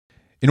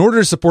In order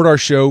to support our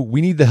show, we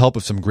need the help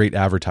of some great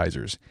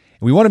advertisers.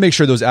 And we want to make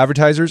sure those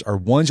advertisers are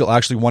ones you'll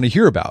actually want to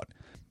hear about.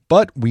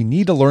 But we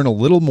need to learn a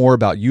little more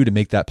about you to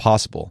make that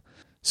possible.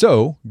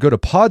 So go to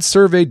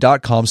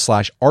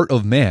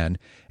podsurvey.com/artofman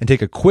and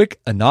take a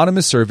quick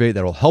anonymous survey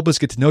that will help us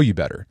get to know you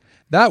better.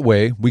 That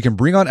way, we can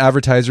bring on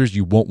advertisers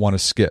you won't want to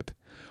skip.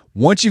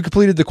 Once you've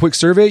completed the quick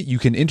survey, you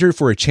can enter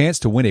for a chance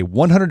to win a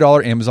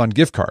 $100 Amazon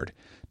gift card.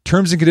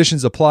 Terms and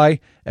conditions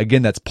apply.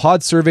 Again, that's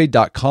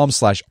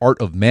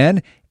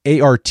podsurvey.com/artofman,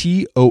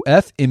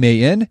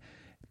 ARTOFMAN,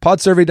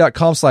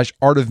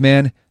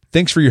 podsurvey.com/artofman.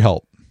 Thanks for your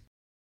help.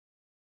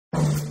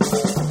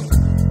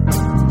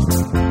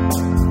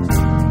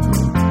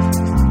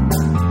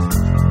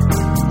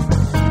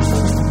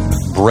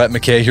 Brett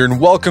McKay here,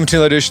 and welcome to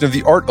another edition of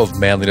the Art of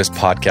Manliness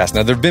podcast.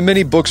 Now, there have been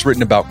many books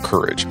written about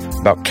courage.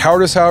 About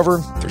cowardice,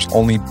 however, there's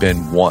only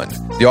been one.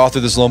 The author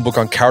of this lone book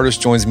on cowardice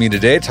joins me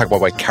today to talk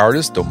about why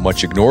cowardice, though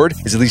much ignored,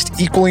 is at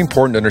least equally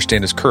important to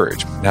understand as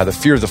courage. Now, the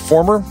fear of the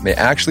former may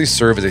actually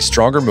serve as a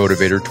stronger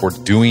motivator towards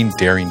doing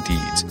daring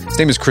deeds. His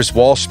name is Chris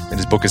Walsh, and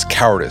his book is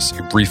Cowardice,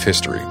 A Brief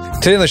History.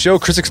 Today on the show,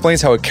 Chris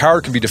explains how a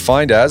coward can be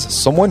defined as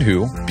someone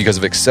who, because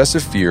of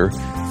excessive fear,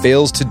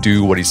 fails to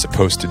do what he's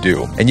supposed to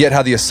do, and yet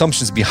how the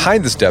assumptions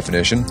behind this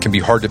definition can be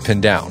hard to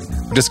pin down.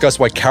 We discuss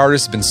why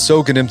cowardice has been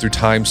so condemned through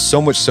time,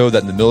 so much so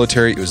that in the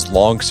military it was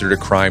long considered a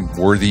crime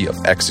worthy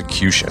of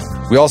execution.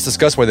 We also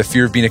discuss why the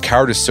fear of being a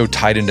coward is so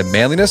tied into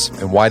manliness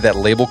and why that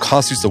label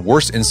constitutes the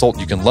worst insult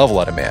you can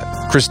level at a man.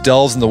 Chris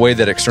delves in the way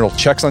that external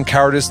checks on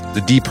cowardice,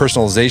 the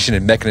depersonalization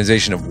and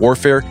mechanization of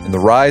warfare, and the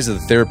rise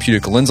of the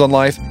therapeutic lens on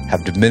life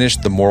have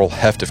diminished the moral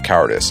heft of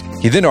cowardice.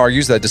 He then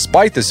argues that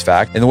despite this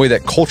fact, and the way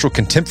that cultural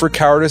contempt for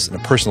cowardice and a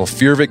personal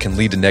fear of it can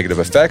lead to negative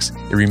effects,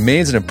 it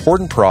remains an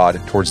important prod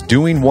towards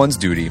doing one's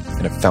duty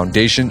and a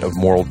foundation of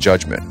moral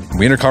judgment. And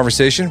we enter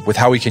conversation with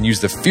how we can use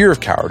the fear of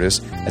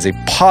cowardice as a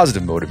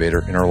positive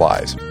motivator in our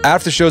lives.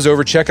 After the show's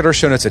over, check out our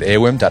show notes at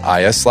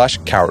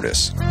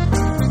aom.is/cowardice.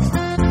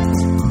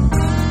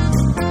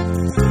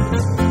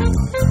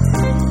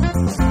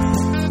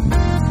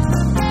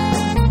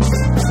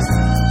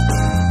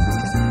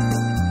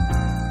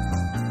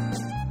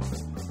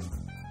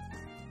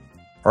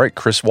 All right,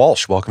 Chris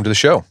Walsh, welcome to the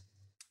show.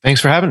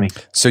 Thanks for having me.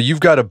 So you've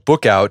got a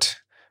book out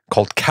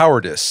called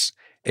Cowardice,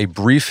 A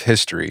Brief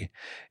History.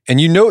 And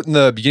you note in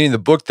the beginning of the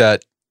book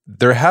that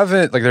there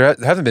haven't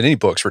been any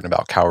books written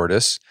about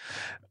cowardice.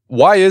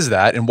 Why is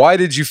that? And why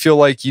did you feel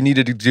like you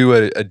needed to do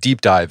a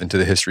deep dive into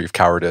the history of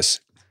cowardice?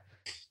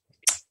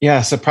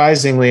 Yeah,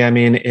 surprisingly, I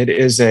mean, it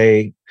is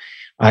I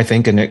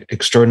think, an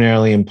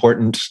extraordinarily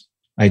important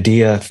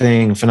idea,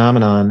 thing,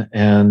 phenomenon.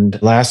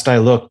 And last I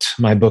looked,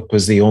 my book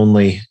was the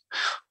only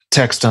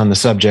text on the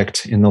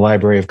subject in the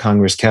Library of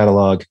Congress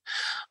catalog.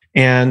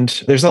 And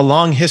there's a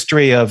long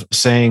history of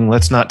saying,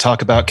 let's not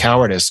talk about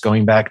cowardice,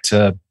 going back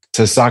to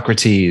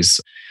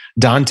Socrates,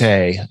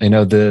 Dante,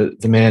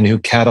 the man who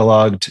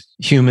cataloged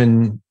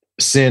human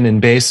sin and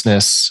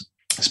baseness,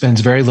 spends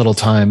very little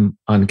time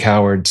on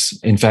cowards.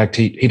 In fact,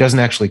 he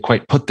doesn't actually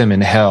quite put them in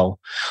hell.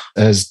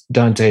 As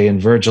Dante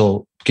and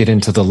Virgil get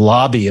into the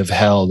lobby of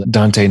hell,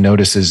 Dante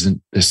notices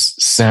this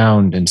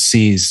sound and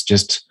sees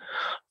just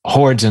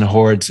hordes and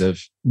hordes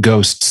of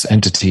ghosts,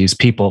 entities,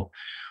 people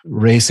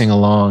racing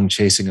along,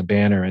 chasing a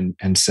banner,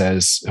 and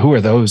says, "Who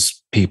are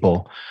those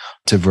people?"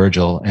 to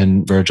Virgil.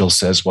 And Virgil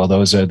says, "Well,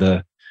 those are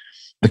the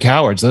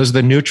cowards. Those are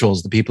the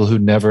neutrals, the people who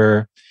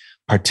never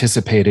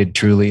participated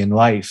truly in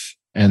life."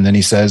 And then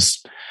he says,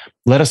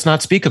 "Let us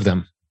not speak of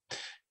them."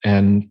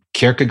 And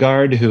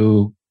Kierkegaard,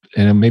 who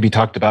maybe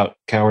talked about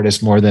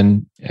cowardice more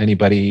than any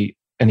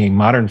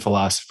modern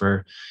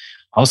philosopher,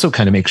 also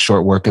kind of makes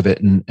short work of it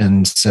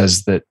and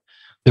says that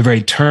the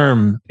very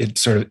term, it's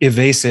sort of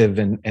evasive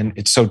and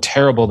it's so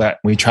terrible that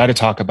we try to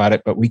talk about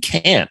it, but we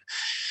can't.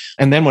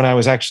 And then when I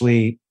was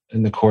actually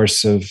in the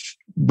course of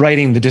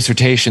writing the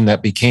dissertation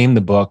that became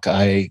the book,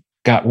 I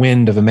got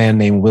wind of a man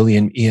named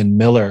William Ian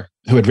Miller,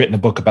 who had written a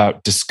book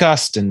about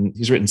disgust, and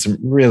he's written some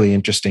really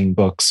interesting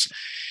books.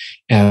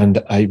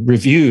 And I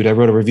wrote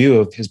a review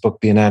of his book,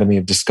 The Anatomy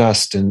of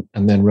Disgust, and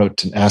then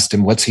wrote and asked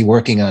him, what's he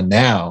working on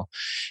now?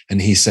 And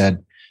he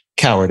said,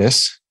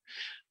 Cowardice.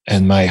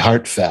 And my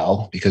heart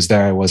fell, because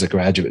there I was, a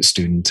graduate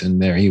student,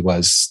 and there he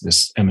was,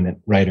 this eminent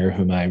writer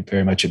whom I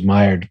very much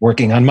admired,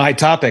 working on my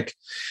topic.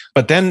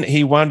 But then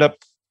he wound up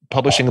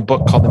publishing a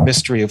book called The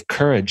Mystery of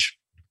Courage.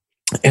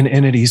 And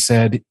in it, he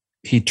said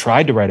he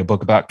tried to write a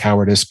book about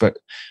cowardice, but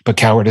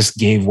cowardice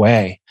gave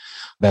way.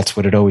 That's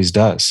what it always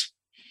does.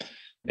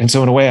 And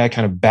so in a way, I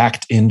kind of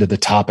backed into the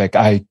topic.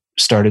 I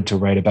started to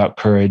write about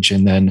courage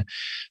and then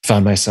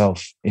found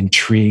myself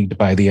intrigued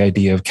by the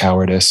idea of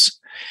cowardice.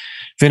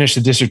 Finished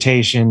the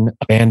dissertation,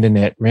 abandoned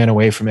it, ran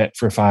away from it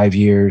for 5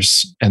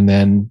 years, and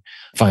then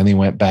finally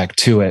went back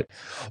to it.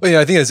 Well, yeah,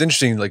 I think it's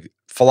interesting. Like,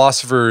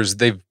 philosophers,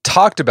 they've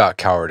talked about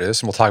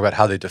cowardice, and we'll talk about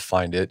how they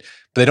defined it,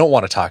 but they don't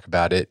want to talk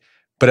about it.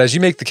 But as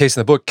you make the case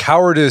in the book,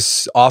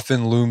 cowardice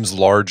often looms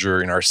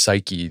larger in our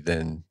psyche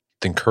than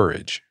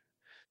courage.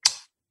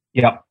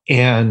 Yeah,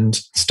 and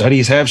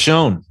studies have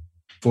shown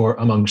for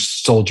among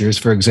soldiers,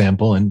 for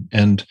example,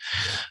 and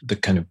the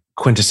kind of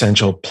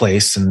quintessential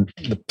place and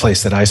the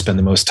place that I spend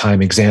the most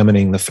time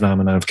examining the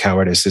phenomenon of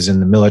cowardice is in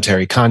the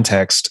military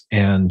context.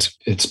 And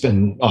it's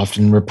been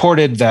often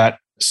reported that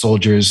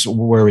soldiers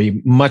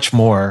worry much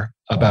more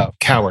about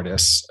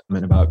cowardice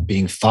and about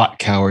being thought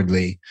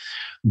cowardly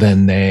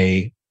than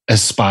they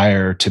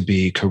aspire to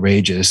be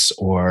courageous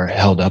or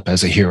held up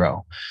as a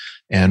hero.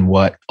 And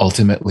what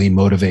ultimately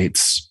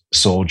motivates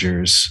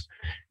soldiers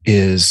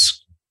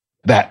is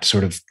that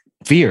sort of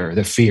fear,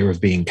 the fear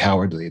of being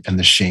cowardly and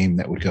the shame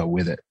that would go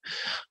with it.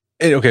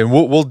 Okay,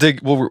 we'll dig.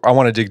 I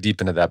want to dig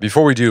deep into that.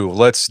 Before we do,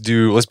 let's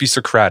be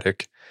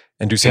Socratic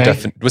and do some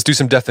let's do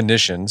some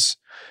definitions.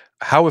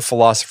 How have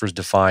philosophers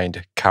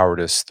defined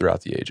cowardice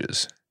throughout the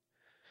ages?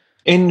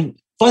 In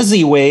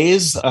fuzzy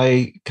ways,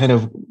 I kind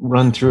of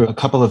run through a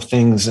couple of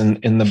things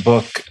in the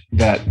book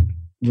that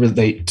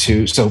relate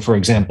to. So, for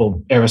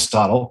example,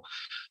 Aristotle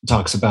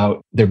talks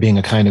about there being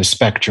a kind of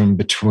spectrum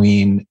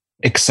between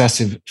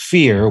excessive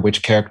fear,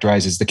 which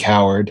characterizes the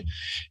coward,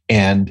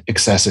 and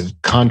excessive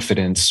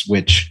confidence,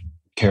 which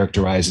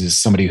characterizes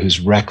somebody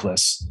who's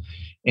reckless.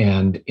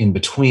 And in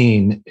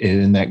between,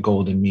 in that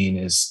golden mean,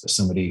 is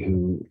somebody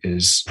who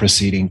is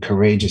proceeding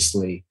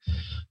courageously.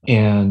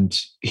 And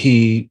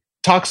he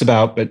talks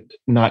about, but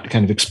not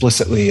kind of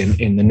explicitly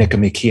in the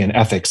Nicomachean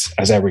Ethics,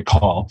 as I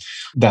recall,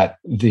 that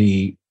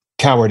the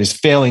coward is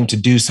failing to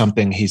do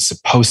something he's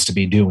supposed to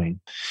be doing.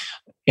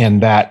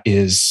 And that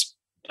is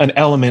an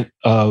element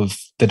of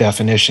the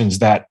definitions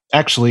that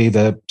actually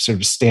the sort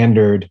of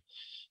standard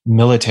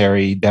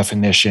military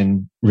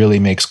definition really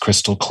makes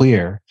crystal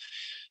clear.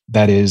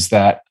 That is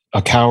that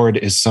a coward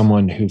is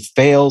someone who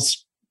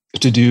fails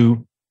to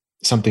do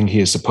something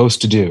he is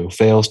supposed to do,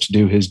 fails to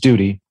do his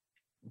duty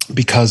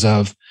because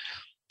of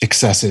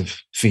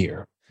excessive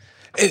fear.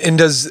 And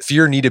does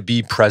fear need to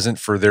be present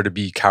for there to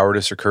be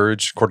cowardice or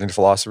courage, according to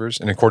philosophers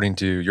and according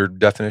to your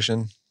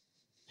definition?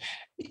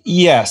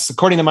 Yes,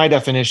 according to my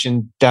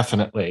definition,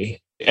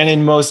 definitely. And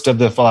in most of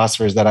the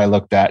philosophers that I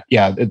looked at,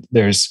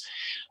 there's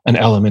an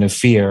element of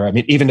fear. I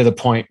mean, even to the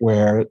point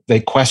where they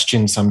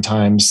question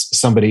sometimes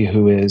somebody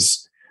who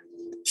is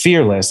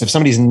fearless. If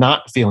somebody's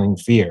not feeling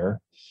fear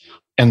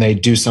and they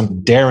do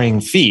some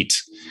daring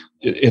feat,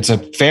 it's a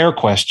fair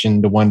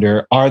question to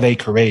wonder, are they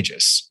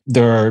courageous?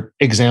 There are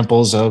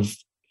examples of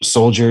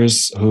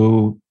soldiers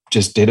who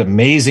just did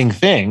amazing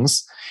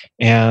things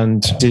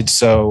and did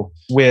so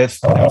with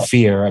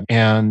fear.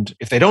 And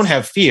if they don't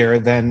have fear,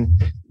 then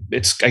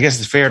I guess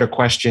it's fair to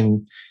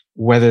question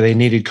whether they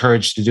needed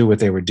courage to do what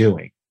they were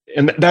doing.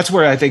 And that's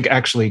where I think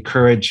actually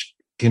courage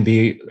can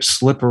be a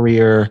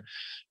slipperier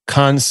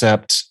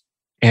concept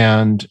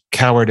and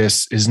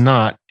cowardice is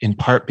not, in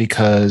part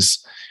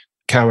because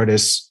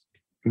cowardice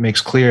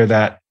makes clear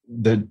that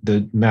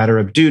the matter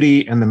of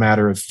duty and the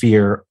matter of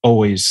fear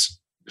always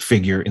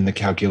figure in the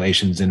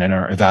calculations and in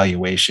our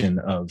evaluation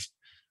of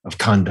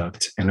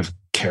conduct and of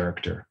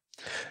character.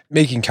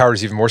 Making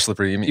cowardice even more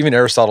slippery. I mean, even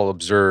Aristotle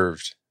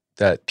observed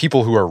that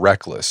people who are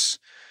reckless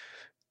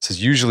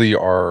usually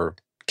are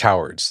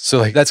cowards.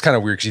 So that's kind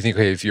of weird because you think,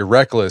 okay, if you're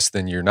reckless,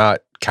 then you're not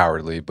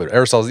cowardly. But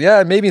Aristotle's,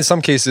 maybe in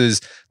some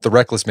cases, the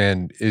reckless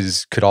man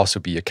could also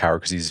be a coward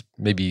because he's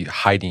maybe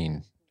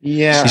hiding.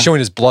 Yeah. He's showing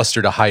his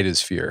bluster to hide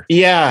his fear.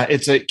 Yeah,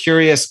 it's a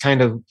curious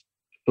kind of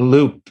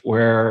loop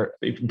where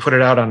you can put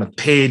it out on a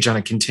page on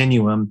a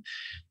continuum,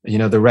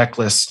 the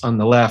reckless on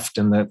the left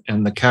and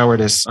the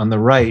cowardice on the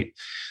right,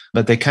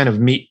 but they kind of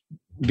meet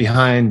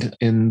behind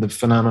in the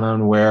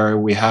phenomenon where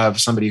we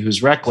have somebody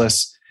who's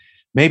reckless.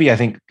 Maybe I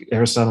think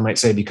Aristotle might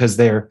say because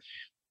they're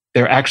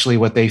actually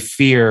what they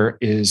fear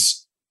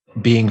is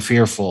being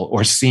fearful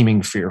or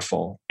seeming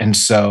fearful, and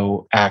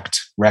so act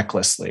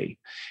recklessly,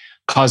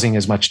 causing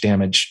as much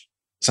damage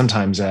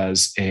sometimes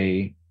as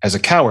a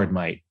coward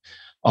might.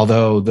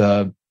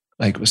 Although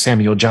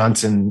Samuel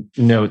Johnson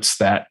notes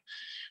that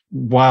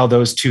while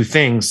those two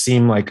things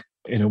seem like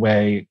in a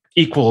way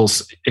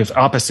equals, if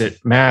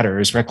opposite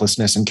matters,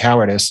 recklessness and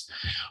cowardice,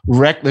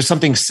 there's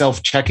something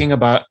self-checking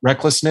about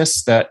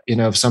recklessness that,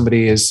 if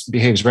somebody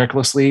behaves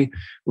recklessly,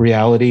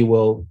 reality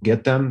will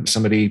get them.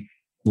 Somebody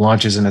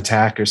launches an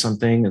attack or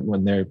something, and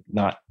when they're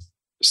not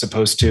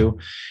supposed to,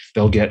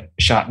 they'll get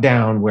shot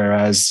down,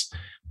 whereas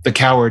the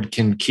coward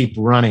can keep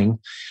running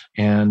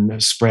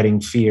and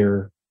spreading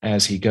fear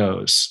as he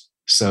goes.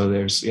 So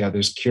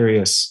there's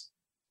curious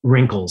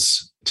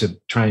wrinkles to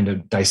trying to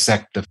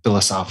dissect the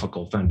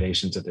philosophical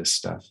foundations of this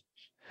stuff.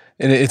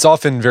 And it's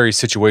often very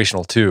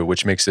situational too,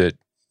 which makes it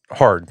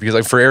hard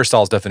because for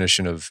Aristotle's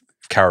definition of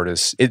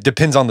cowardice, it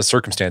depends on the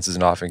circumstances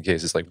in often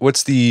cases.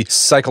 What's the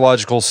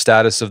psychological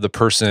status of the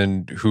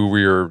person who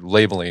we're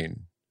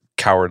labeling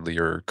cowardly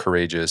or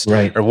courageous,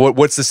 right? Or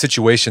what's the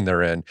situation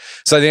they're in?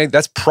 So I think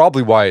that's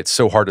probably why it's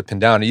so hard to pin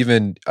down.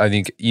 Even I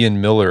think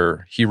Ian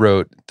Miller, he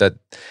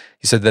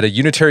said that a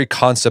unitary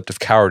concept of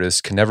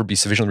cowardice can never be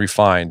sufficiently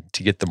refined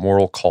to get the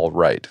moral call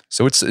right.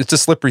 So it's a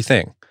slippery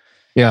thing.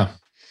 Yeah.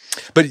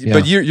 But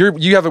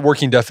you have a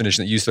working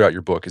definition that you use throughout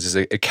your book. Is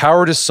a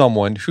coward is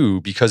someone who,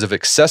 because of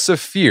excessive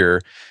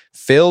fear,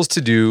 fails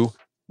to do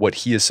what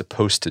he is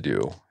supposed to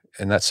do.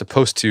 And that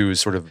supposed to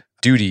is sort of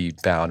duty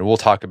bound. And we'll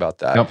talk about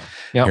that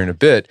here in a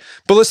bit.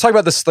 But let's talk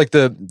about this, like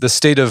the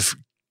state of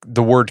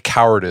the word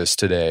cowardice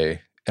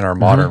today in our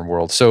modern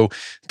world. So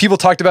people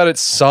talked about it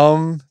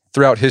some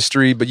throughout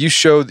history, but you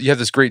have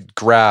this great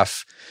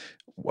graph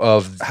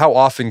of how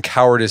often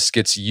cowardice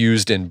gets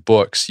used in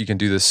books. You can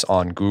do this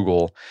on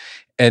Google.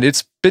 And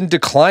it's been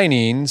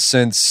declining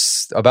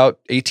since about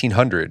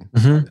 1800.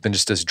 It's been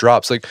just as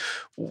drops. Like,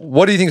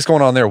 what do you think is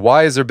going on there?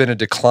 Why has there been a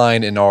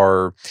decline in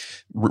our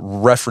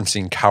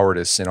referencing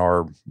cowardice in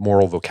our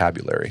moral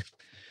vocabulary?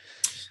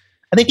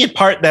 I think in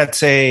part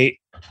that's a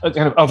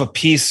kind of a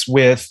piece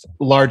with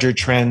larger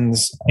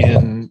trends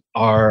in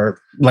our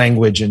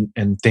language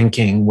and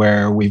thinking,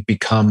 where we've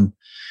become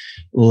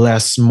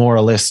less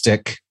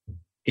moralistic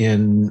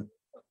in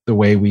the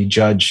way we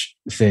judge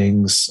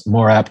things,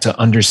 more apt to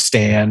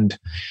understand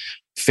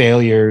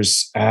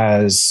failures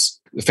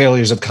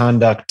of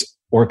conduct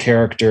or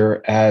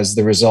character as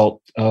the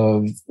result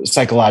of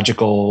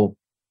psychological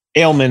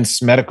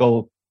ailments,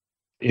 medical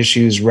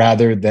issues,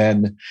 rather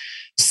than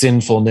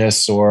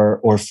sinfulness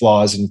or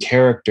flaws in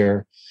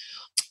character.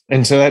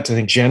 And so that's, I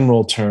think,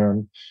 general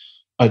term,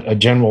 a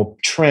general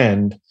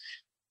trend.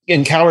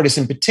 And cowardice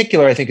in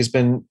particular, I think, has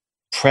been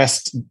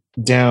pressed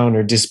down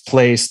or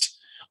displaced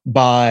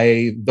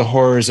by the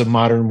horrors of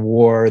modern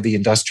war, the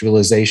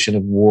industrialization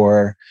of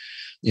war,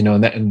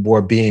 and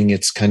war being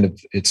its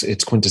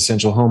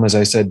quintessential home. As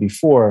I said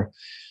before,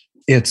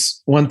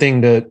 it's one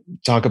thing to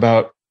talk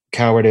about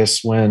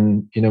cowardice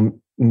when,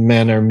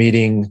 men are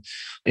meeting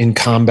in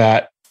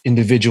combat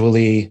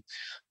individually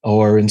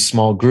or in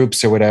small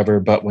groups or whatever.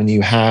 But when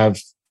you have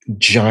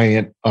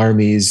giant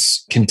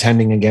armies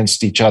contending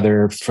against each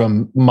other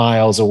from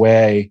miles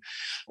away,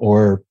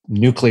 or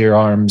nuclear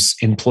arms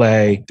in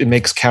play, it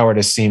makes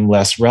cowardice seem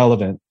less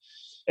relevant.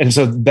 And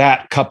so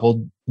that,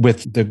 coupled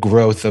with the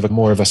growth of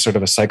more of a sort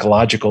of a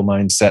psychological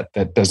mindset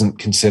that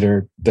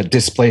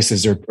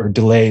displaces or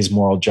delays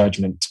moral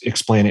judgment,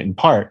 explain it in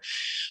part.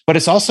 But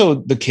it's also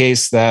the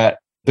case that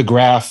the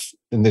graph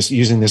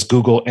using this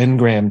Google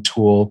Ngram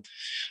tool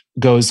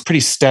goes pretty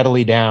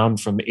steadily down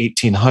from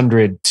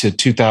 1800 to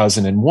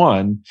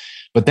 2001,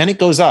 but then it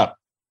goes up.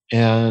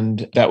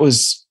 And that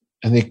was,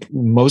 I think,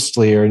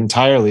 mostly or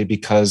entirely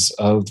because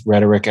of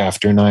rhetoric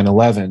after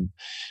 9/11,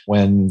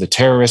 when the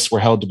terrorists were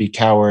held to be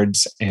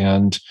cowards,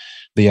 and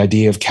the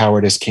idea of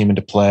cowardice came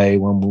into play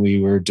when we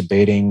were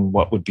debating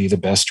what would be the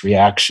best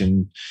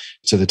reaction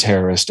to the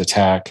terrorist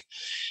attack.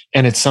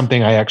 And it's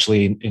something I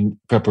actually, in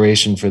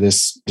preparation for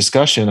this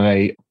discussion,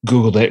 I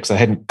Googled it because I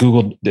hadn't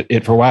Googled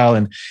it for a while,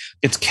 and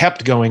it's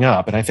kept going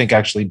up. And I think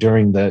actually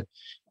during the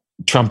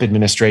Trump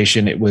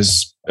administration, it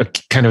was a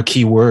kind of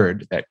key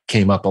word that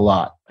came up a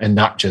lot, and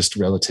not just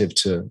relative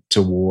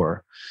to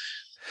war.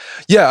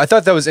 Yeah, I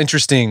thought that was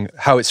interesting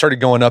how it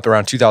started going up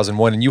around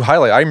 2001. And you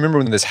highlight, I remember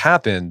when this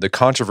happened, the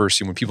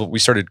controversy when we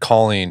started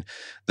calling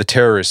the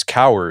terrorists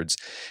cowards.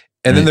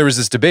 And then there was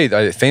this debate.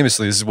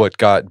 Famously, this is what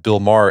got Bill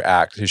Maher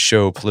his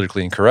show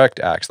Politically Incorrect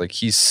act. Like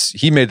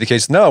he made the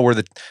case, no, where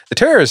the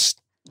terrorists,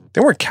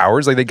 they weren't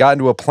cowards. Like they got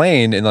into a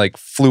plane and like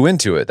flew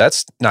into it.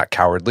 That's not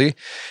cowardly.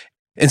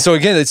 And so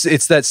again,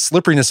 it's that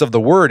slipperiness of the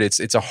word. It's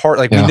a hard,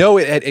 like we know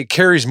it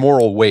carries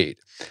moral weight.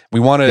 We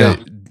want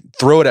to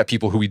throw it at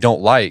people who we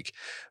don't like.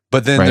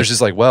 But then there's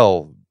just like,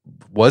 well,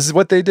 was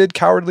what they did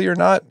cowardly or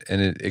not?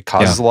 And it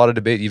causes a lot of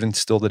debate even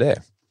still today.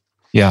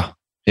 Yeah.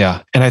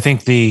 Yeah. And I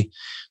think the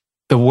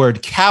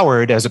word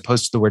coward, as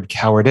opposed to the word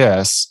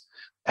cowardice,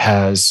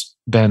 has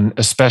been,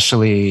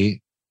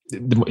 especially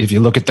if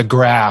you look at the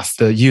graph,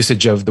 the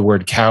usage of the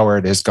word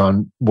coward has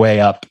gone way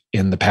up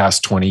in the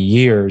past 20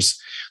 years.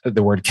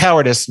 The word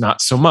cowardice,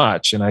 not so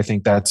much. And I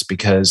think that's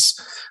because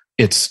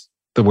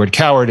the word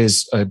coward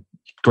is a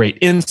great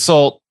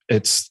insult.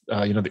 It's,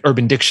 the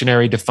Urban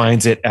Dictionary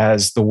defines it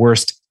as the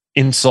worst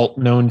insult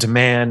known to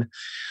man.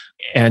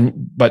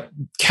 But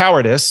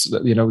cowardice,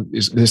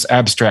 is this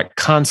abstract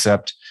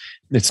concept.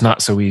 It's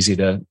not so easy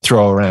to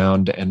throw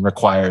around and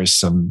requires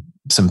some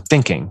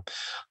thinking,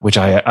 which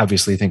I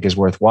obviously think is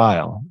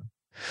worthwhile.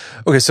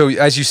 Okay, so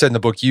as you said in the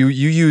book, you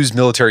use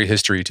military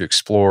history to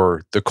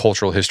explore the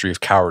cultural history of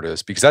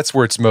cowardice because that's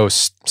where it's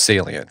most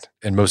salient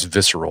and most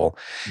visceral.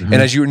 Mm-hmm.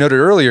 And as you noted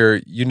earlier,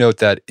 you note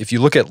that if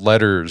you look at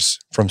letters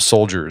from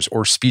soldiers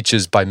or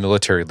speeches by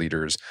military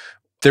leaders,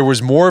 there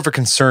was more of a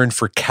concern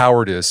for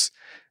cowardice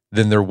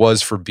than there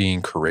was for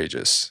being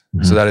courageous.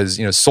 Mm-hmm. So that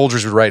is,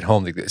 soldiers would write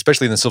home,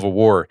 especially in the Civil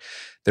War,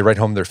 they write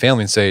home to their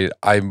family and say,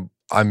 I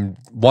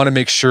want to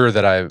make sure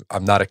that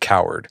I'm not a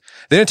coward.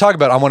 They didn't talk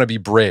about, I want to be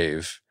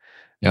brave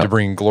to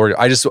bring glory.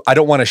 I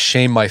don't want to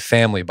shame my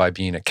family by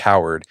being a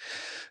coward.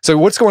 So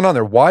what's going on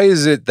there? Why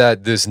is it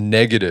that this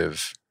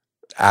negative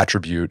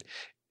attribute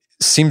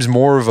seems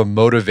more of a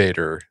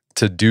motivator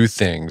to do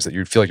things that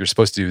you feel like you're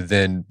supposed to do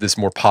than this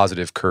more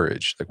positive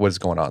courage? Like, what is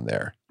going on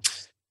there?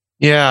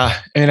 Yeah.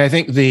 And I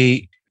think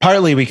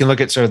partly we can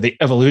look at sort of the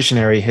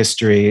evolutionary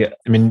history.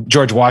 I mean,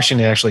 George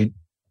Washington actually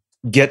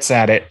gets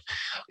at it.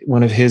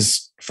 One of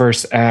his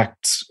first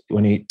acts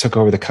when he took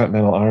over the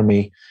Continental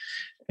Army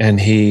And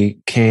he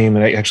came,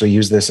 and I actually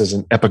use this as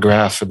an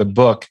epigraph for the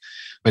book,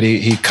 but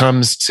he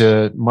comes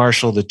to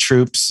marshal the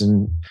troops,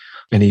 and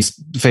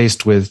he's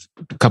faced with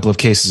a couple of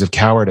cases of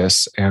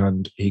cowardice,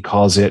 and he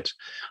calls it,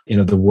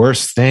 the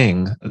worst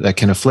thing that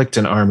can afflict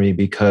an army,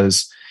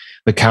 because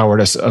the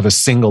cowardice of a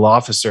single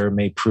officer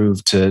may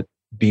prove to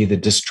be the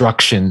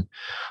destruction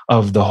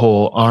of the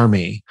whole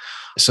army.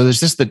 So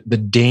there's just the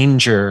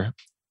danger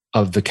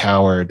of the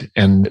coward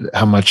and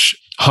how much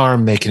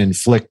harm they can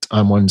inflict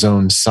on one's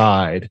own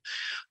side.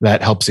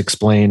 That helps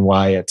explain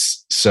why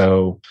it's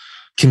so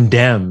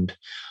condemned.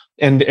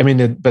 And I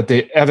mean, but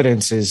the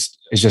evidence is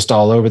just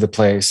all over the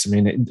place. I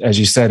mean, as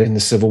you said, in the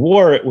Civil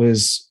War, it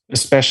was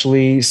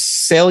especially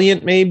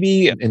salient,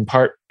 maybe in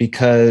part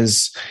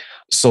because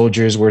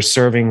soldiers were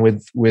serving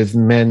with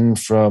men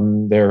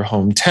from their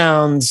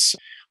hometowns.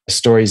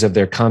 Stories of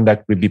their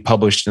conduct would be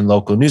published in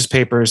local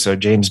newspapers. So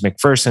James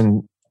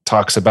McPherson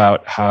talks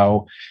about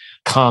how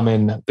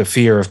common the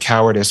fear of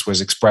cowardice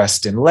was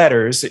expressed in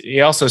letters.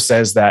 He also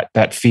says that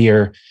that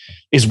fear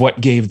is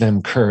what gave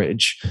them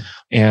courage.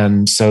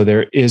 And so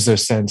there is a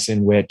sense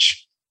in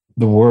which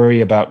the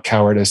worry about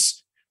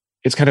cowardice,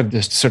 it's kind of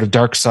this sort of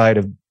dark side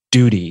of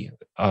duty,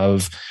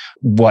 of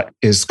what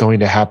is going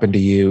to happen to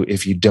you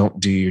if you don't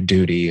do your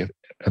duty.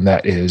 And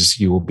that is,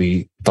 you will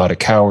be thought a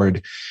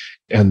coward.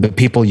 And the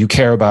people you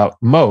care about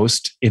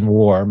most in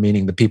war,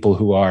 meaning the people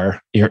who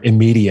are your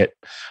immediate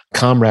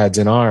comrades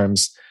in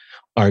arms,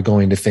 are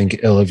going to think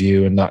ill of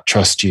you and not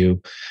trust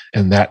you.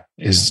 And that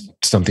is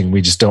something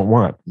we just don't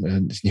want.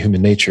 And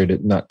human nature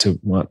not to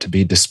want to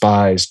be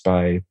despised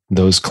by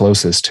those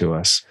closest to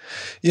us.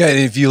 Yeah, and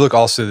if you look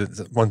also,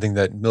 one thing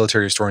that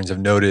military historians have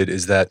noted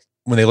is that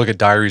when they look at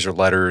diaries or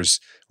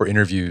letters or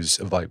interviews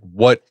of like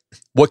what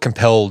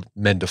compelled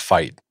men to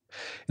fight,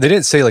 they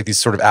didn't say like these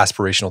sort of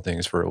aspirational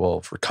things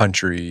for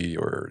country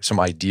or some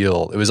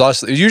ideal. It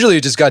was usually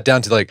it just got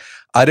down to like,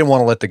 I didn't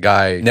want to let the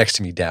guy next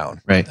to me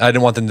down. Right. I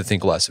didn't want them to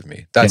think less of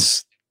me.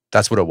 That's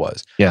what it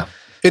was. Yeah.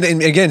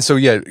 And again, so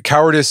yeah,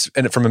 cowardice,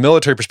 and from a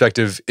military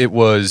perspective, it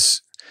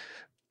was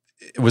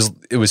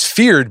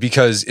feared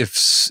because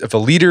if a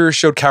leader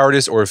showed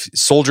cowardice or if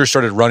soldiers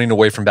started running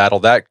away from battle,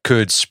 that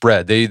could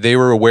spread. They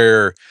were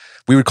aware.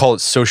 We would call it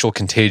social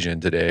contagion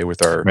today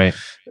with our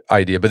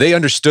idea, but they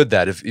understood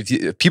that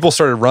if people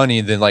started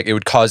running, then like it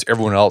would cause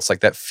everyone else, like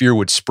that fear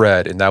would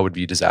spread, and that would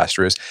be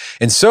disastrous.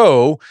 And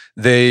so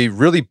they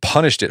really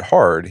punished it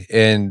hard.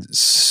 And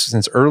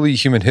since early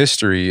human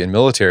history and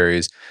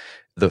militaries,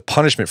 the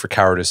punishment for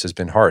cowardice has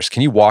been harsh.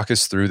 Can you walk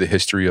us through the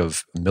history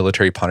of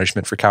military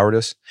punishment for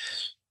cowardice?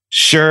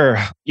 Sure.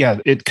 Yeah,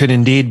 it could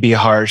indeed be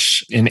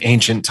harsh in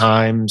ancient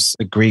times.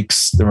 The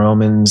Greeks, the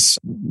Romans,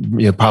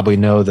 you probably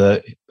know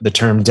the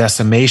term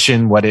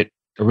decimation. What it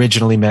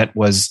originally meant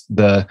was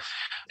the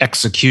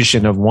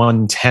execution of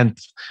 1/10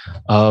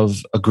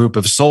 of a group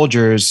of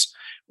soldiers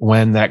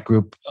when that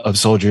group of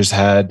soldiers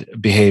had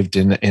behaved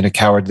in a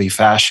cowardly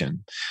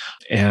fashion.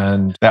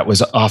 And that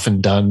was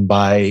often done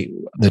by,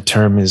 the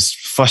term is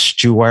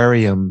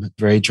fustuarium,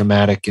 very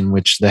dramatic, in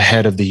which the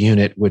head of the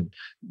unit would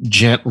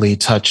gently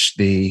touch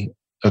the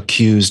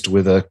accused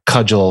with a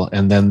cudgel,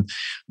 and then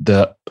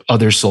the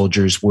other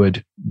soldiers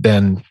would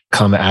then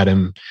come at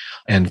him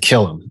and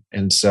kill him.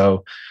 And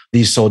so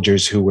these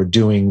soldiers who were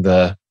doing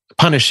the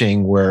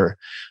punishing were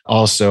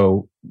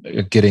also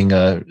getting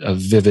a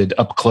vivid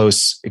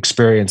up-close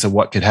experience of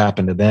what could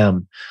happen to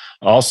them.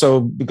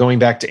 Also, going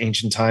back to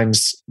ancient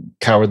times,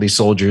 cowardly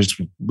soldiers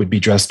would be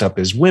dressed up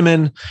as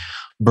women.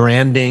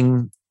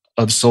 Branding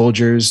of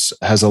soldiers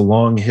has a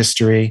long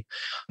history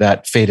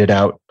that faded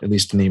out, at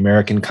least in the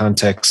American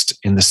context,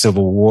 in the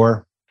Civil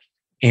War.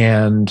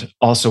 And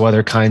also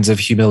other kinds of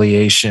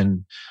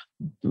humiliation.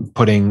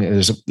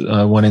 There's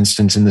one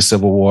instance in the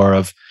Civil War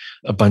of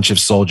a bunch of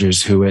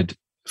soldiers who had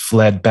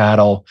fled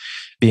battle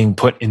being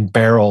put in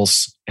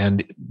barrels,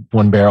 and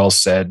one barrel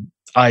said,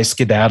 "I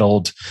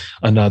skedaddled,"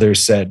 another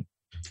said,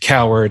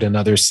 "coward,"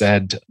 another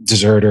said,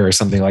 "deserter," or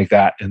something like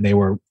that. And they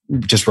were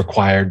just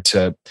required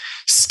to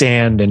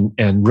stand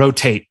and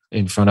rotate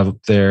in front of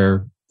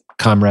their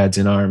comrades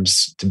in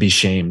arms to be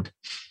shamed.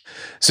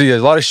 So yeah, a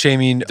lot of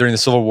shaming during the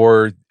Civil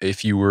War.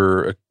 If you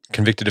were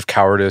convicted of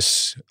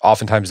cowardice,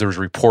 oftentimes there was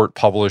a report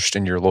published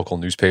in your local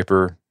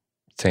newspaper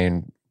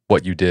saying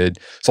what you did.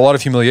 So a lot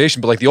of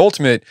humiliation, but like the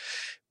ultimate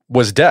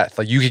was death.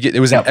 Like you could get, it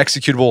was an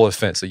executable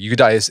offense. Like you could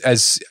die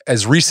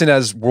as recent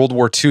as World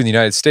War II in the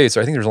United States.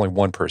 I think there's only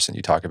one person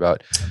you talk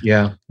about.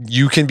 Yeah.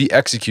 You can be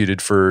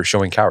executed for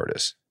showing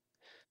cowardice.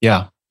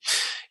 Yeah.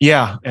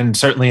 Yeah. And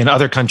certainly in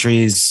other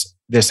countries,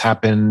 this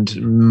happened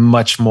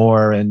much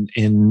more. And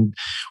in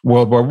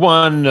World War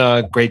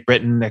I, Great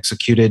Britain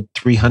executed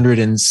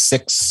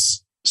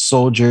 306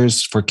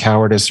 soldiers for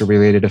cowardice or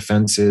related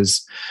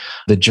offenses.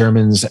 The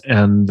Germans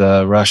and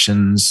the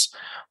Russians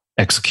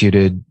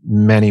executed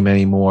many,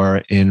 many more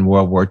in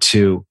World War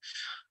II.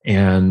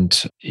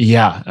 And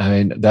yeah, I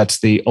mean,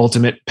 that's the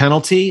ultimate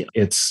penalty.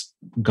 It's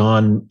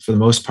gone for the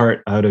most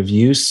part out of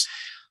use.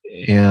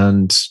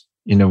 And,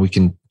 we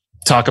can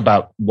talk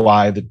about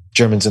why the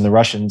Germans and the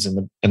Russians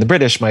and the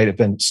British might have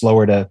been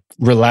slower to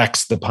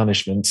relax the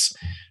punishments.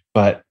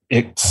 But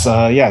it's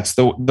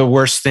the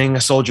worst thing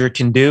a soldier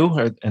can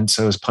do, and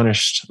so is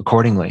punished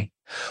accordingly.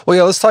 Well,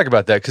 yeah, let's talk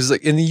about that, because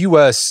in the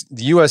U.S.,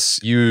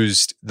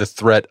 used the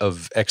threat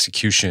of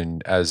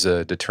execution as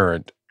a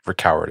deterrent for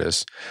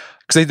cowardice,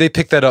 because they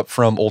picked that up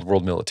from old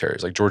world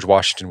militaries. Like George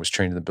Washington was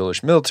trained in the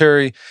British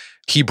military.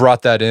 He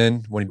brought that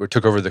in when he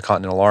took over the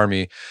Continental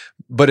Army.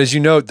 But as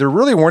you know, there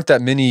really weren't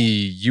that many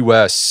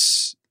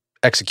U.S.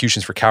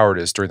 executions for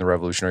cowardice during the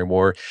Revolutionary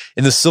War.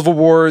 In the Civil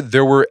War,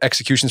 there were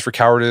executions for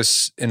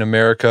cowardice in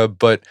America,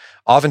 but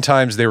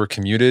oftentimes they were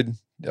commuted.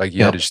 Like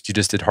you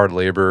just did hard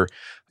labor.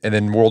 And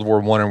then World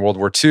War I and World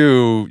War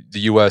II,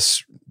 the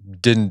U.S.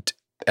 didn't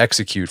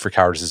execute for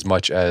cowardice as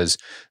much as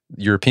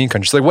European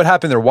countries. Like, what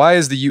happened there? Why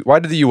did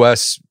the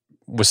U.S.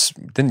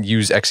 didn't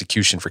use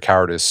execution for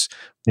cowardice?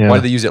 Yeah. Why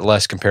did they use it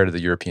less compared to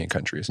the European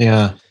countries?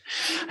 Yeah,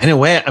 in a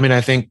way, I mean,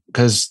 I think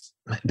because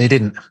they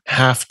didn't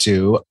have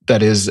to.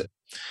 That is,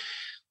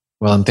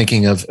 well, I'm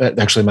thinking of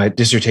actually my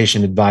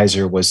dissertation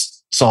advisor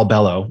was Saul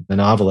Bellow, the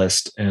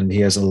novelist, and he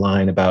has a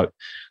line about.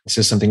 It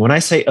says something, when I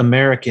say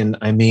American,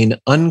 I mean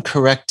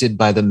uncorrected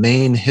by the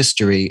main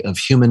history of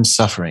human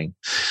suffering.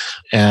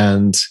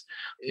 And,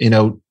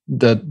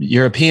 the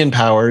European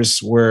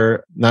powers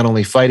were not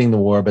only fighting the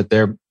war, but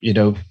their,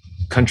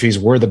 countries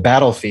were the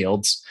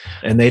battlefields,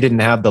 and they didn't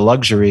have the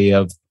luxury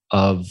of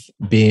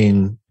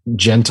being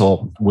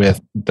gentle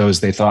with those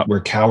they thought were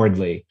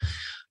cowardly.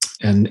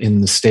 And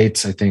in the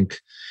States, I think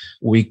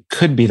we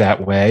could be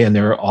that way. And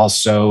there are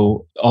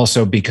also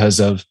because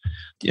of,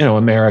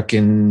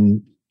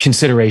 American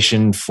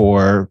consideration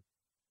for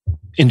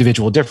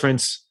individual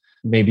difference,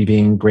 maybe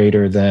being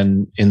greater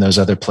than in those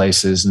other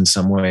places in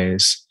some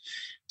ways.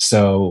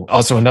 So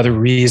also another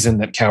reason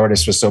that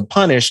cowardice was so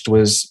punished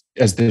was,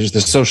 as there's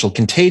the social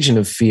contagion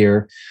of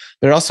fear,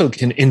 but it also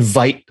can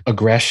invite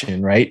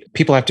aggression, right?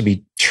 People have to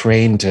be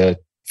trained to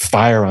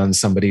fire on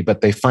somebody, but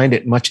they find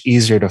it much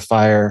easier to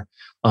fire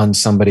on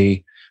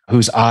somebody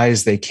whose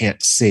eyes they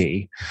can't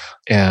see.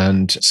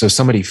 And so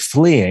somebody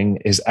fleeing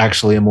is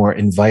actually a more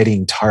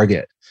inviting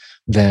target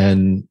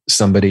than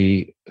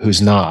somebody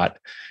who's not.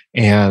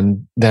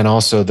 And then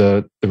also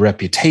the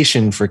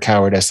reputation for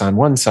cowardice on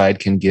one side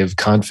can give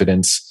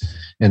confidence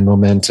and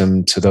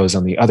momentum to those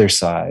on the other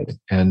side.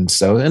 And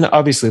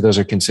obviously those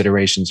are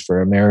considerations for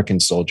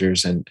American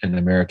soldiers and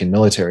American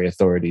military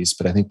authorities,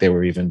 but I think they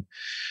were even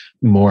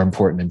more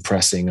important and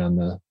pressing on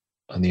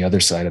the other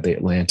side of the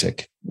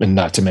Atlantic, and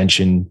not to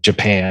mention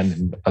Japan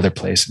and other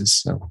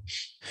places.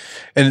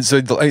 And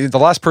so the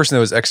last person that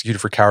was executed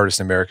for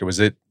cowardice in America, was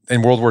it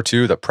in World War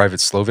II, that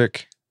Private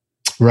Slovik?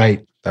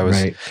 Right. That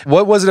was right.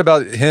 What was it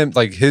about him,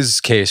 like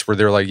his case, where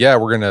they're like, yeah,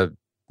 we're going to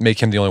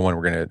make him the only one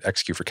we're going to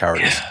execute for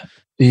cowardice?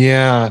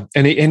 Yeah.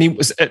 And he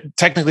was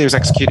technically was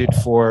executed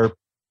for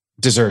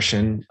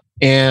desertion,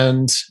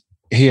 and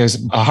he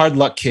has a hard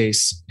luck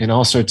case in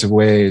all sorts of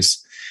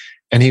ways.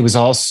 And he was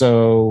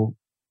also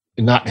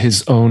not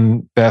his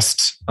own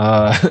best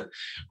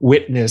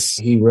witness.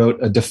 He wrote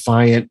a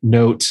defiant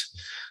note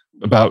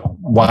about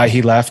why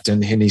he left.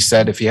 And he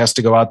said, if he has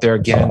to go out there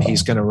again,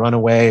 he's going to run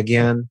away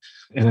again.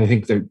 And I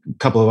think there are a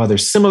couple of other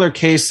similar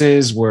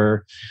cases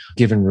were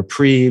given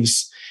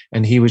reprieves.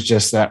 And he was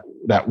just that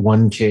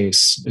one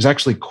case. There's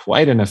actually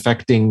quite an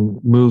affecting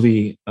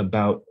movie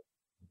about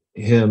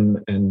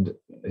him and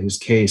his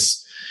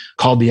case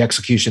called The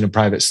Execution of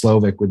Private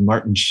Slovik, with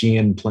Martin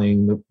Sheen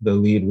playing the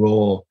lead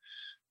role.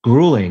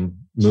 Grueling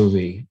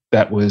movie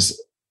that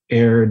was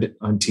aired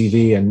on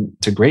TV and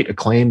to great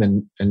acclaim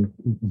and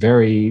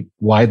very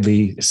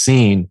widely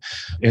seen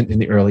in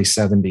the early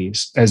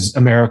 70s, as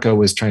America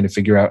was trying to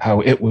figure out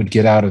how it would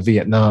get out of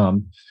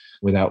Vietnam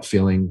without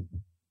feeling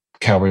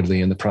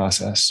cowardly in the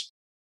process.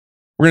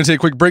 We're going to take a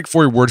quick break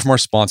for a word from our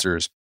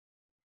sponsors.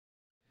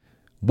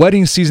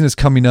 Wedding season is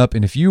coming up,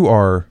 and if you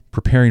are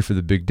preparing for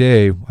the big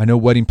day, I know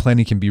wedding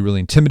planning can be really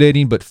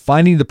intimidating, but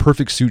finding the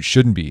perfect suit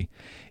shouldn't be.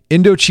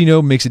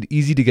 Indochino makes it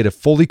easy to get a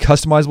fully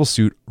customizable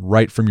suit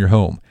right from your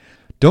home.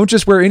 Don't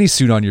just wear any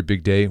suit on your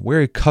big day, wear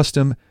a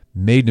custom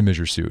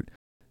made-to-measure suit.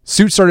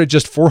 Suits start at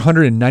just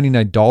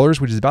 $499,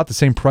 which is about the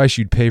same price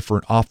you'd pay for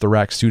an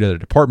off-the-rack suit at a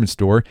department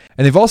store.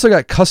 And they've also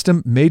got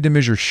custom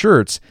made-to-measure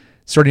shirts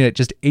starting at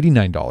just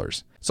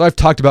 $89. So I've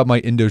talked about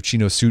my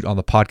Indochino suit on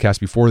the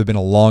podcast before. They've been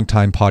a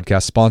long-time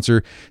podcast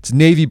sponsor. It's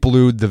navy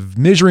blue. The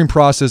measuring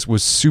process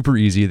was super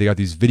easy. They got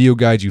these video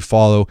guides you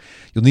follow.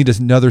 You'll need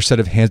another set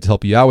of hands to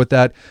help you out with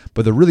that.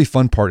 But the really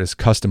fun part is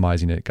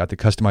customizing it. Got to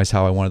customize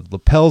how I wanted the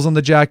lapels on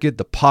the jacket,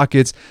 the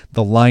pockets,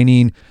 the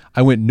lining.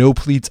 I went no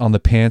pleats on the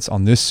pants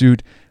on this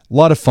suit. A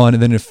lot of fun.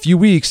 And then in a few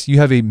weeks, you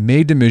have a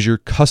made-to-measure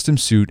custom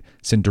suit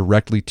sent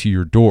directly to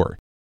your door.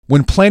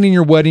 When planning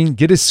your wedding,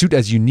 get a suit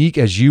as unique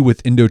as you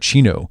with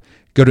Indochino.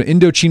 Go to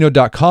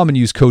Indochino.com and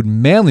use code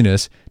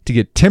manliness to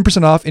get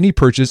 10% off any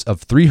purchase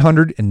of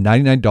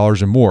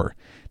 $399 or more.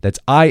 That's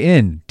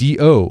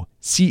INDOCHINO.com,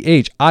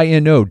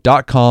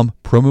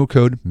 promo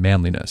code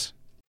manliness.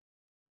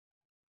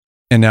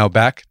 And now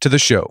back to the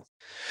show.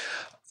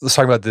 let's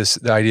talk about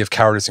the idea of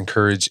cowardice and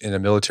courage in a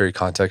military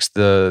context.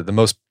 The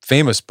most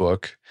famous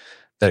book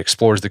that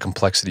explores the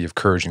complexity of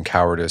courage and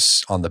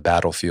cowardice on the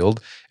battlefield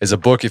is a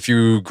book, if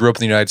you grew up in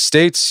the United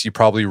States, you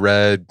probably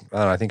read, I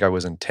don't know, I think I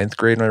was in 10th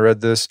grade when I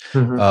read this,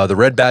 The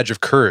Red Badge of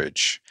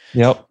Courage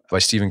by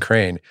Stephen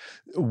Crane.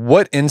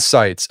 What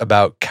insights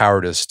about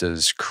cowardice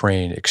does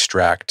Crane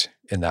extract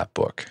in that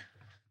book?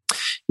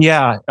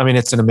 Yeah, I mean,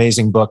 it's an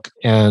amazing book.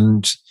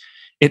 And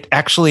it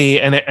actually,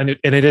 and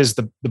it is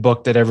the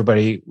book that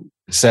everybody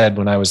said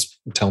when I was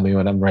telling me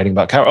when I'm writing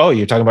about cowardice. Oh,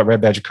 you're talking about Red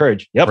Badge of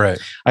Courage. Yep, right.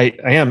 I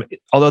am.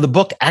 Although the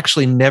book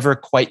actually never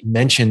quite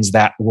mentions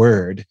that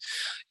word,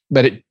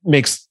 but it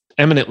makes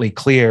eminently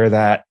clear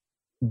that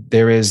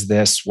there is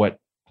this, what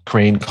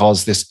Crane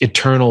calls this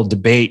eternal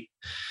debate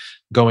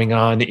going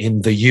on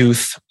in the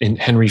youth, in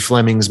Henry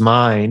Fleming's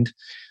mind.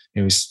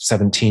 He was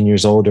 17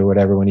 years old or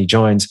whatever when he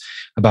joins,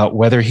 about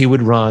whether he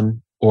would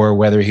run or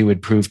whether he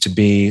would prove to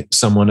be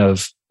someone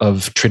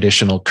of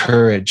traditional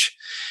courage.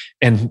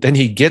 And then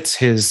he gets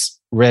his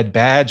Red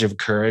Badge of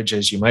Courage,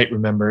 as you might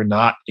remember,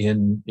 not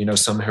in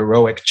some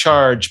heroic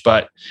charge,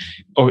 but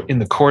in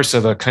the course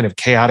of a kind of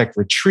chaotic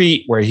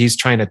retreat where he's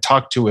trying to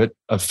talk to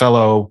a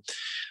fellow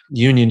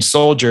Union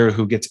soldier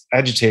who gets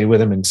agitated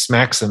with him and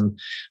smacks him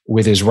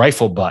with his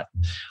rifle butt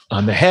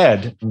on the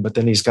head. But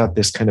then he's got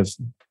this kind of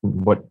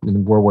what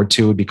in World War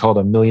II would be called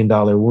a $1 million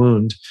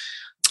wound.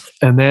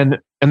 And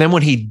then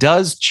when he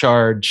does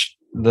charge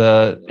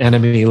the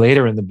enemy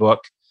later in the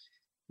book,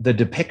 the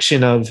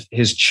depiction of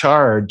his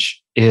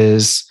charge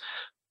is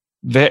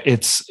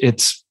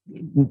it's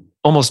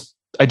almost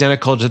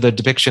identical to the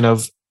depiction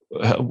of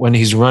when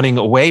he's running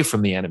away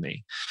from the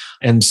enemy.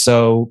 And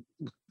so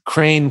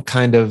Crane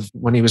kind of,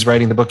 when he was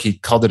writing the book, he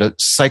called it a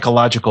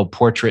psychological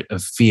portrait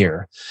of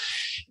fear.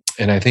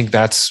 And I think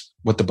that's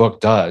what the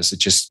book does.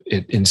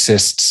 It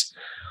insists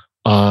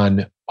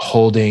on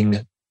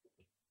holding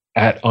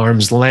at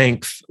arm's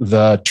length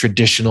the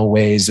traditional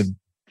ways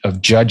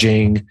of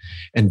judging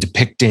and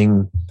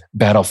depicting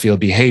battlefield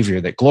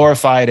behavior that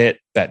glorified it,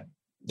 that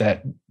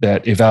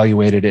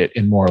evaluated it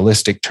in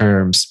moralistic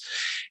terms.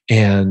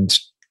 And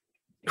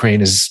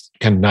Crane is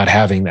kind of not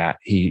having that.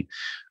 He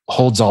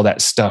holds all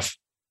that stuff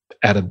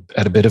at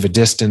a bit of a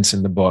distance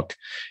in the book,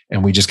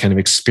 and we just kind of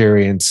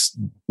experience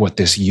what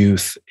this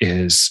youth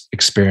is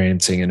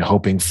experiencing and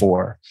hoping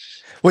for.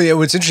 Well, yeah,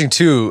 what's interesting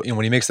too,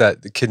 when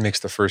the kid makes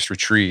the first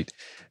retreat,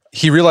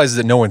 he realizes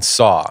that no one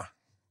saw.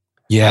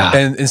 Yeah.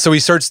 And so he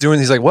starts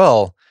he's like,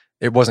 well,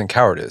 it wasn't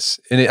cowardice.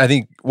 And I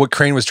think what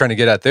Crane was trying to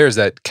get at there is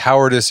that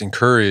cowardice and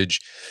courage,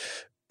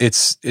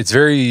 it's a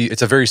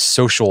very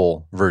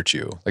social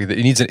virtue. Like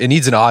it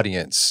needs an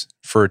audience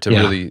for it to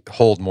really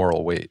hold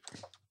moral weight.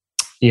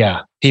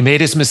 Yeah. He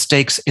made his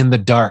mistakes in the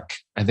dark,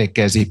 I think,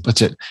 as he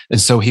puts it. And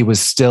so he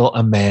was still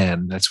a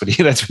man. That's what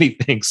he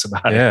thinks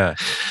about it.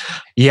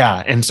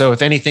 Yeah. And so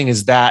if anything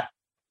is that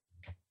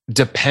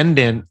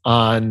dependent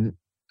on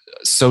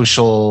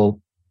social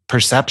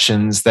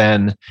perceptions,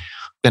 then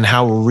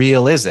how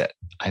real is it?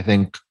 I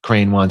think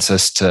Crane wants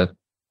us to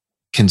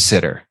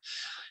consider.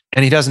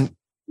 And he doesn't,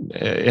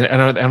 I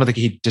don't think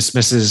he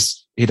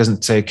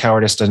doesn't say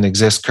cowardice doesn't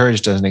exist,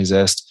 courage doesn't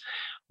exist.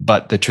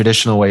 But the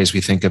traditional ways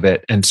we think of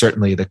it, and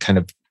certainly the kind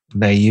of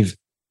naive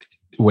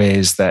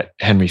ways that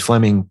Henry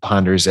Fleming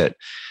ponders it,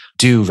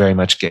 do very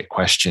much get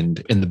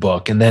questioned in the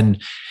book. And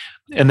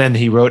then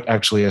he wrote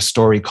actually a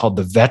story called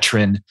The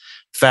Veteran,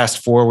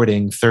 fast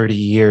forwarding 30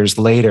 years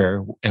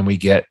later, and we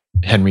get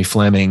Henry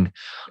Fleming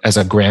as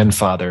a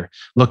grandfather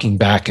looking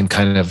back and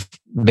kind of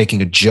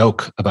making a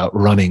joke about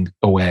running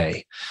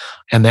away.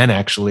 And then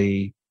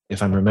actually,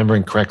 if I'm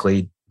remembering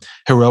correctly,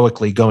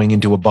 heroically going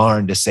into a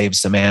barn to save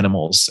some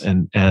animals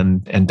and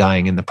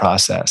dying in the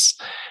process.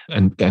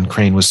 And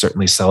Crane was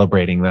certainly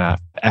celebrating that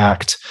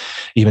act,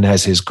 even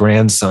as his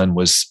grandson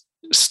was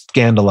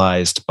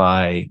scandalized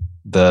by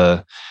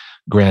the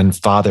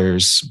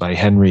grandfathers, by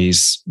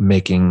Henry's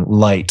making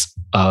light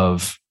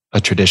of a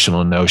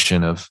traditional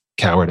notion of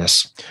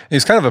cowardice.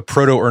 He's kind of a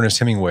proto-Ernest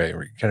Hemingway.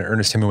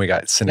 Ernest Hemingway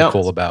got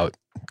cynical about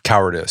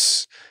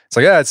cowardice. It's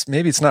like,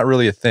 maybe it's not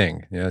really a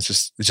thing.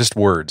 It's just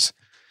words.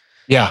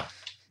 Yeah.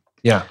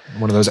 Yeah,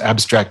 one of those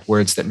abstract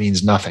words that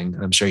means nothing.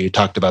 I'm sure you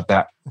talked about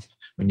that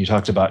when you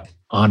talked about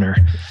honor.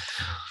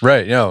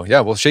 Right.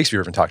 Yeah. Well,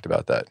 Shakespeare even talked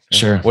about that.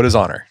 Sure. What is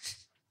honor?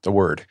 The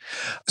word.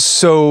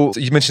 So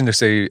you mentioned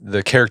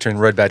the character in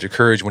Red Badge of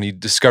Courage, when he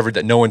discovered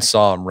that no one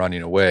saw him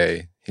running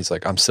away, he's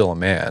like, I'm still a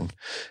man.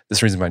 This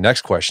brings me to my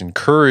next question.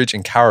 Courage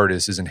and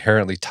cowardice is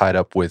inherently tied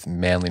up with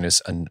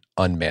manliness and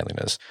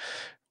unmanliness.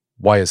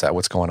 Why is that?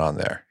 What's going on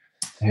there?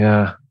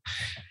 Yeah,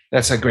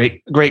 that's a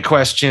great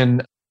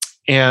question.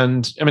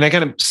 And I mean, I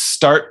kind of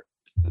start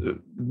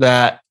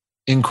that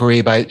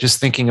inquiry by just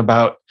thinking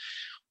about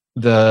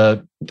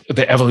the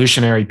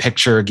evolutionary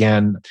picture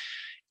again,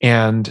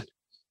 and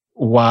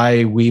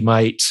why we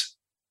might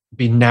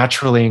be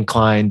naturally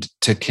inclined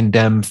to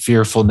condemn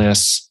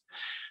fearfulness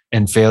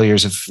and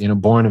failures of,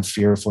 born of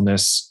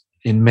fearfulness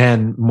in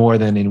men more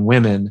than in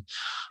women.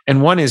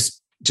 And one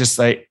is just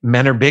like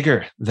men are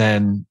bigger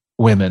than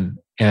women,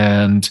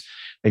 and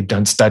they've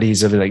done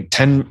studies of like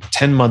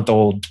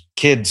 10-month-old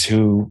kids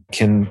who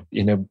can,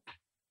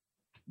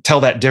 tell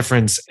that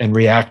difference and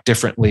react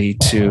differently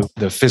to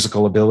the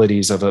physical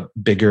abilities of a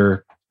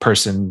bigger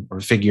person or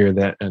figure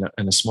and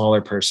a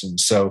smaller person.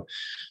 So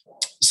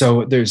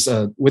there's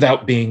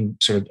without being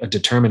sort of a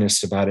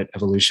determinist about it,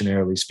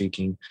 evolutionarily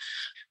speaking,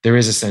 there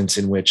is a sense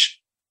in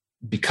which,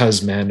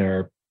 because men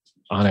are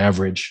on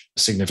average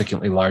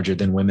significantly larger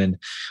than women,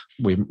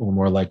 we're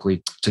more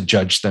likely to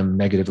judge them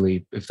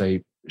negatively if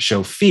they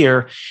show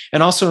fear.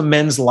 And also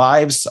men's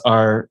lives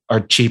are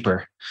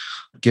cheaper,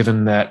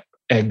 given that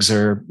eggs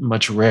are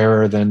much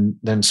rarer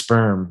than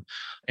sperm.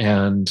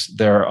 And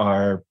there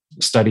are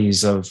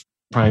studies of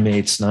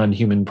primates,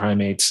 non-human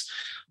primates,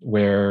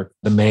 where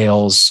the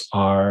males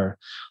are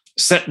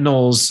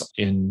sentinels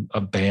in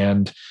a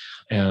band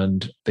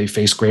and they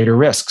face greater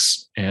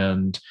risks.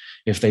 And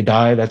if they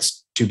die,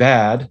 that's too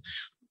bad,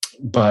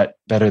 but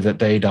better that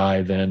they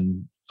die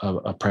than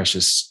a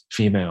precious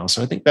female.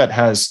 So I think that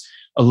has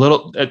a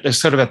little,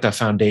 sort of at the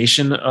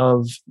foundation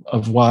of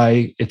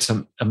why it's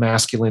a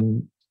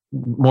masculine,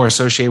 more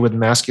associated with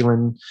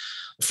masculine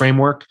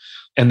framework,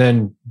 and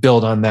then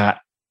build on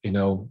that,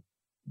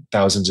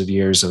 thousands of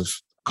years of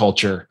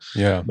culture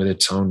with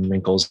its own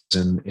wrinkles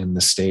in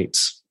the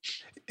States.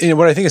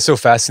 What I think is so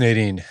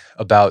fascinating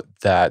about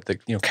that,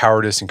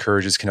 cowardice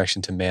encourages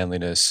connection to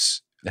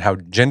manliness and how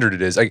gendered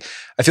it is. I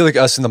feel like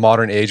us in the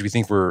modern age, we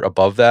think we're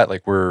above that,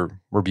 like we're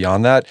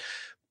beyond that.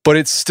 But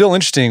it's still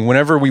interesting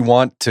whenever we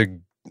want to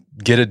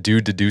get a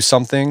dude to do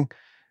something.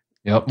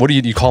 Yep. What do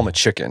you call him a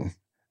chicken?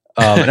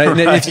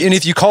 And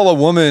if you call a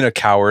woman a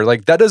coward,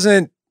 like that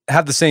doesn't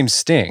have the same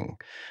sting.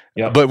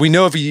 Yep. But we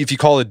know if you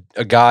call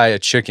a guy a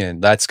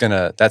chicken, that's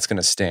gonna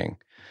sting.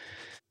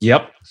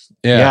 Yep.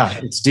 Yeah,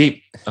 it's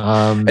deep.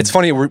 It's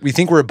funny, we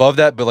think we're above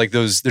that, but like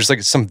there's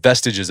like some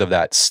vestiges of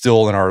that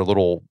still in our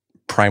little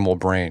primal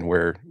brain,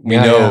 where we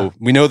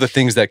know the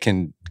things that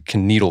can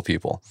needle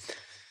people.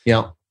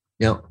 Yeah.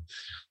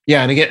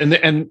 And again,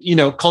 and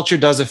culture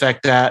does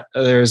affect that.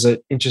 There's an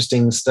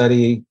interesting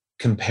study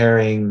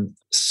comparing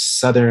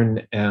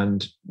Southern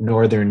and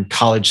Northern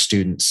college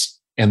students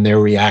and their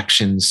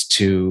reactions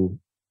to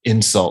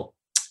insult.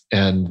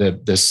 And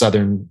the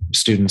Southern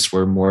students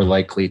were more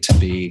likely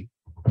to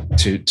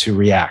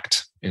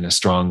react in a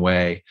strong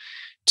way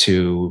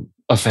to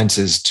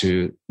offenses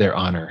to their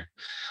honor.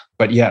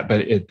 But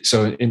even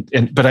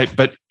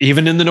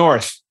in the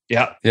North,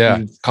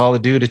 you call a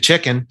dude a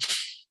chicken,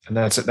 and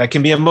that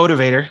can be a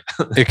motivator.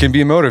 It can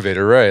be a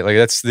motivator, right? Like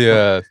that's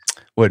the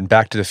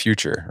Back to the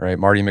Future, right?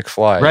 Marty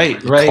McFly,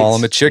 right? Call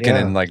him a chicken,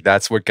 and like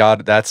that's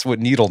what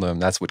needled him.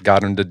 That's what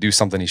got him to do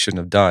something he shouldn't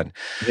have done.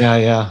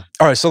 Yeah.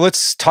 All right, so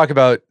let's talk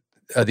about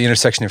the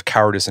intersection of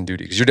cowardice and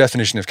duty, because your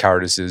definition of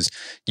cowardice is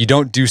you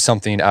don't do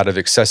something out of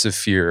excessive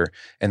fear,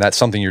 and that's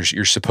something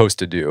you're supposed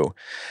to do.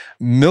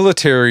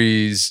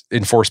 Militaries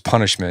enforce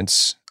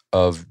punishments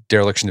of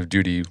dereliction of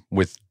duty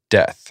with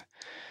death.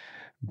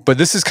 But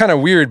this is kind of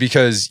weird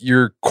because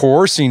you're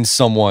coercing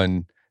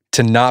someone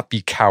to not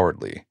be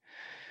cowardly.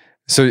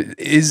 So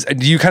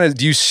do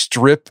you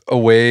strip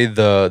away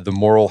the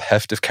moral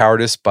heft of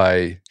cowardice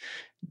by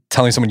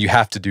telling someone you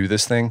have to do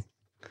this thing?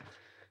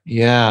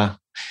 Yeah.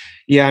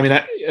 I mean,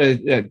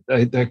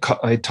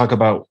 I talk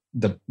about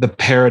the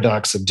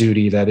paradox of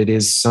duty, that it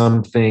is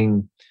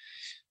something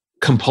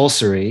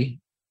compulsory,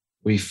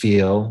 we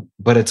feel,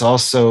 but it's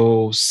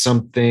also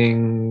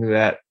something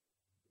that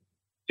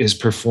is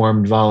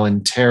performed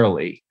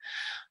voluntarily.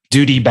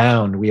 Duty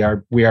bound. We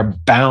are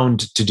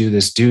bound to do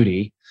this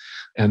duty,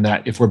 and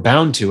that if we're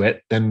bound to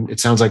it, then it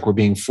sounds like we're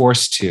being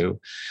forced to.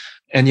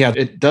 And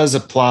it does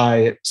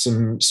apply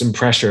some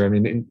pressure. I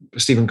mean,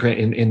 Stephen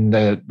Crane, in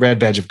the Red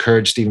Badge of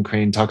Courage, Stephen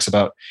Crane talks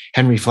about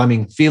Henry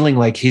Fleming feeling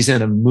like he's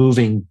in a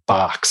moving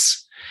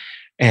box,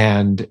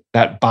 and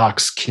that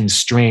box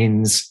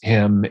constrains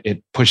him.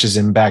 It pushes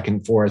him back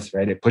and forth,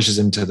 right? It pushes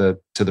him to the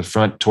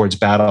front towards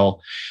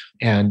battle.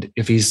 And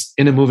if he's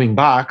in a moving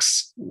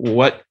box,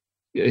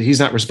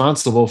 he's not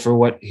responsible for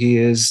what he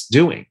is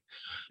doing.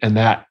 And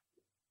that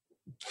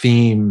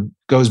theme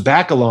goes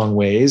back a long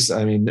ways.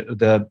 I mean,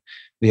 the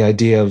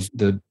idea of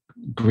the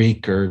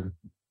Greek or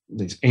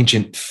these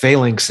ancient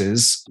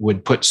phalanxes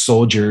would put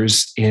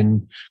soldiers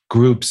in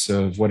groups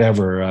of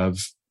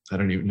I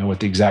don't even know what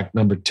the exact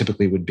number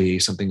typically would be,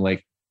 something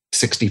like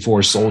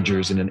 64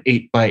 soldiers in an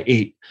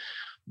 8x8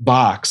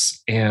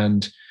 box.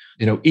 And,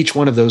 each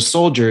one of those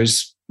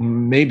soldiers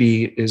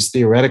maybe is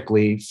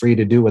theoretically free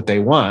to do what they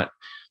want,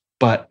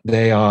 but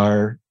they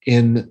are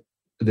in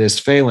this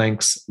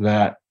phalanx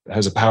that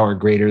has a power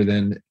greater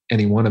than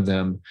any one of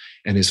them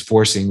and is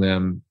forcing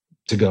them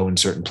to go in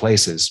certain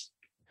places.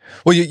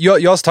 Well,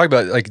 you also talk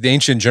about like the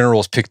ancient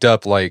generals picked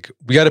up, like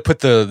we got to put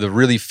the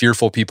really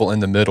fearful people in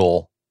the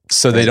middle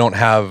so they don't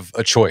have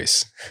a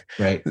choice.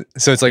 Right.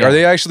 So it's like, are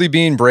they actually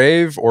being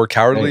brave or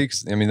cowardly?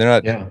 Right. I mean,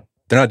 they're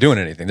not doing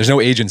anything. There's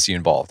no agency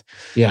involved.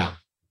 Yeah.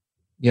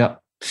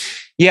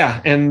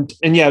 And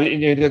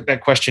that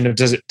question of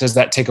does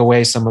that take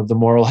away some of the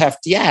moral heft?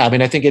 Yeah. I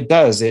mean, I think it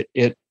does.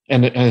 And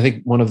I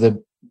think one of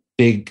the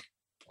big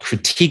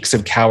critiques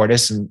of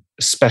cowardice, and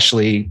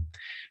especially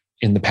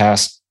in the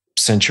past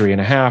century and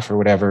a half or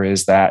whatever,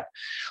 is that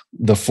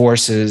the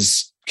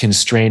forces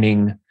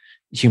constraining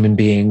human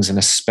beings, and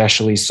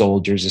especially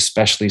soldiers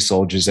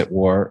at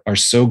war, are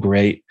so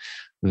great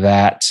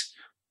that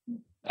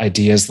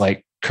ideas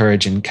like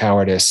courage and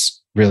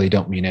cowardice really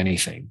don't mean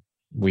anything.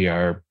 We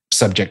are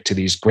subject to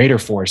these greater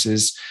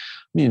forces,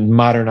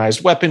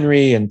 modernized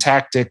weaponry and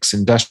tactics,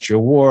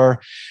 industrial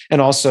war.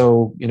 And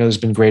also, there's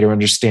been greater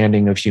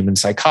understanding of human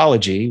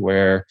psychology,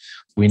 where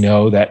we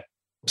know that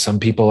some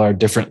people are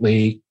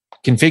differently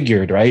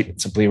configured, right?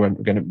 Some people are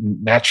going to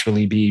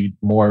naturally be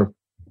more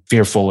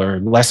fearful or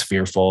less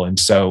fearful. And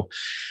so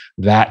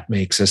that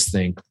makes us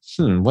think,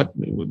 what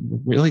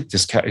really,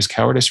 is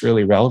cowardice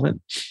really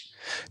relevant?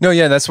 No,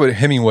 yeah, that's what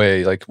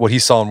Hemingway, like what he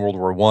saw in World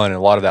War I, and a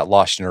lot of that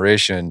lost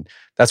generation,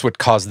 that's what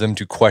caused them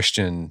to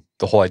question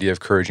the whole idea of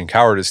courage and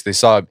cowardice. They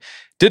saw it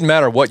didn't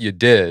matter what you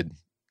did,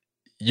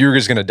 you're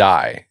just going to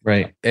die.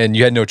 Right. And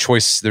you had no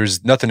choice.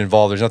 There's nothing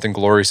involved. There's nothing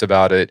glorious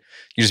about it.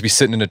 You just be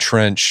sitting in a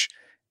trench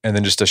and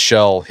then just a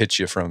shell hits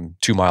you from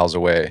 2 miles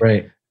away.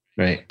 Right.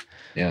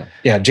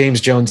 Yeah.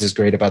 James Jones is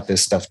great about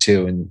this stuff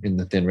too in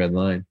The Thin Red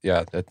Line.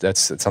 Yeah,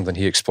 that's something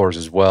he explores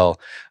as well.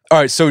 All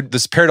right, so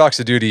this paradox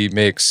of duty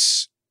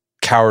makes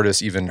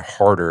cowardice even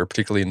harder,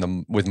 particularly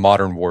with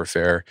modern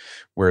warfare,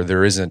 where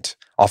there isn't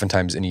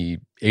oftentimes any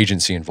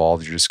agency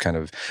involved. You're just kind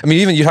of,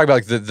 even you talk about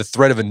like the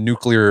threat of a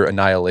nuclear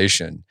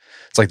annihilation.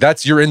 It's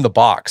like you're in the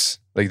box.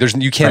 Like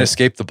you can't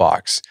escape the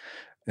box.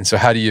 And so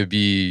how do you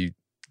be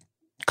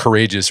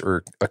courageous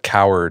or a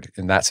coward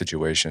in that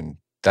situation?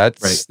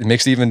 It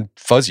makes it even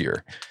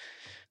fuzzier.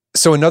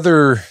 So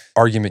another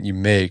argument you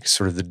make,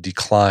 sort of the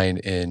decline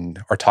in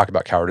our talk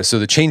about cowardice. So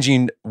the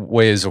changing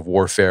ways of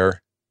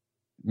warfare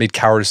made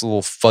cowardice a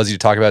little fuzzy to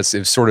talk about. It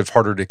was sort of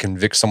harder to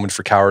convict someone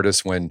for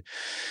cowardice when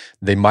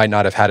they might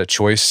not have had a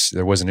choice.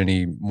 There wasn't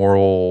any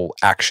moral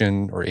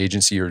action or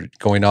agency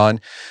going on.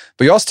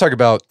 But you also talk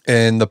about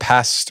in the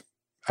past,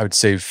 I would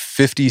say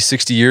 50,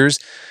 60 years,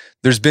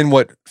 there's been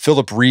what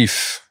Philip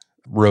Reef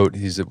wrote.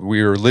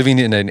 We are living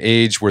in an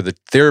age where the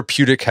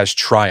therapeutic has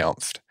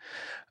triumphed.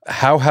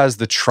 How has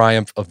the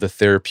triumph of the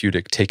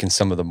therapeutic taken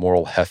some of the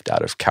moral heft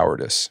out of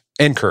cowardice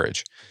and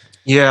courage?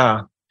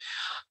 Yeah.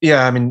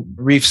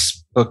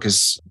 Reef's book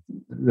is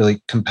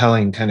really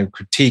compelling kind of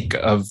critique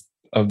of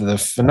the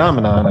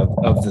phenomenon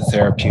of the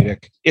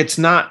therapeutic. It's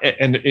not,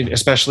 and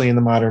especially in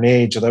the modern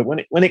age, although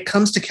when it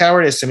comes to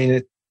cowardice,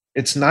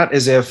 it's not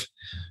as if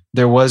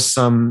there was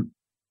some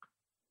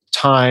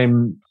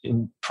time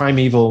in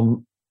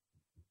primeval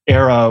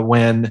era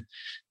when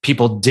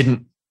people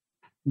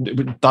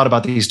thought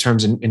about these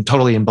terms in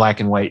totally in black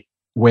and white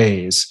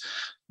ways.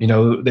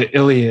 The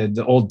Iliad,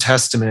 the Old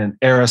Testament,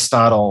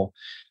 Aristotle,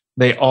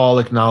 they all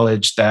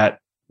acknowledged that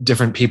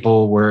different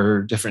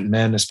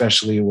men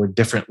especially were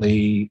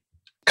differently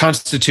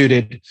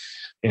constituted.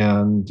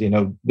 And,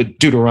 the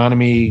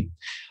Deuteronomy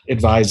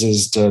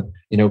advises to,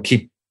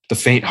 keep the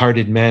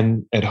faint-hearted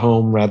men at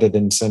home rather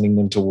than sending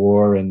them to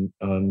war and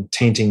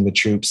tainting the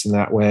troops in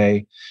that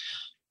way.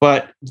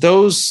 But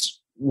those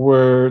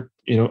were,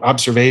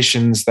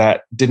 observations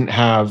that didn't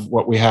have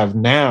what we have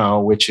now,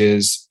 which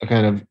is a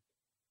kind of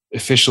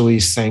officially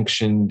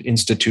sanctioned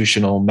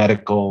institutional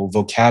medical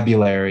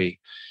vocabulary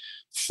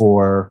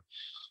for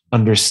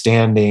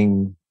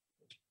understanding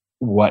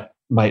what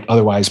might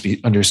otherwise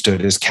be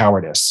understood as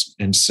cowardice.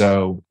 And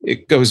so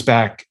it goes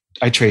back,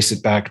 I trace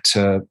it back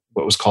to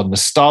what was called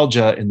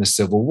nostalgia in the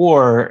Civil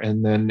War,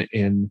 and then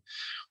in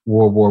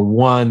World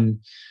War I,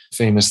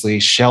 famously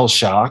shell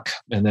shock,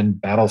 and then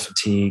battle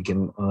fatigue,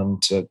 and on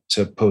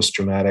to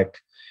post-traumatic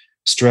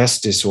stress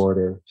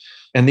disorder.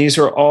 And these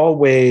are all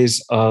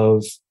ways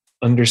of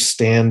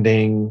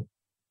understanding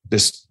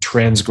this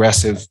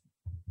transgressive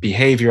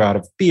behavior out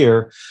of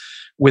fear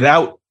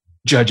without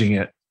judging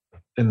it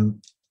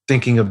and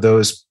thinking of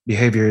those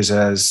behaviors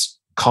as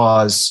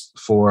cause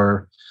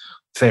for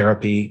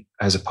therapy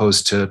as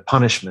opposed to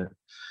punishment.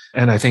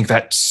 And I think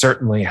that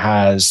certainly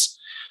has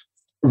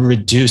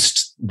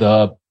reduced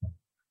the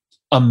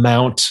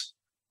amount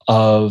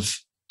of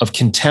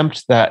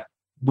contempt that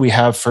we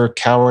have for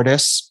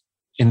cowardice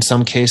in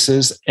some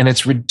cases, and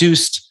it's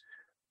reduced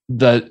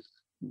the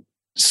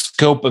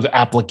scope of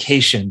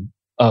application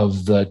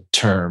of the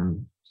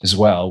term as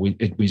well.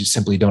 We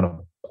simply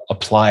don't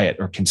apply it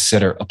or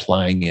consider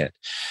applying it,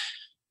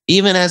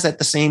 even as at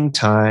the same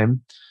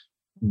time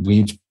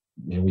we've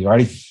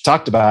already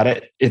talked about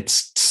it.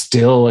 It's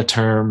still a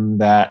term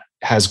that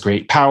has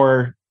great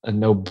power, and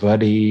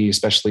nobody,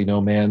 especially no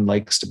man,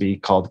 likes to be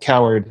called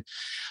coward.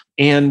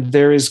 And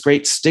there is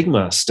great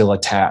stigma still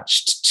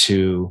attached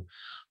to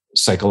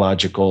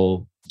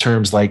psychological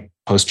terms like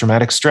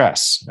post-traumatic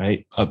stress,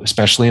 right?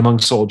 Especially among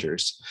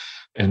soldiers.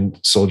 And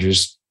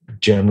soldiers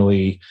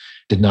generally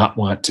did not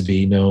want to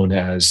be known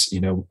as,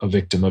 a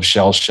victim of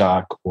shell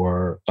shock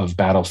or of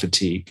battle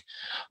fatigue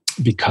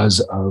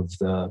because of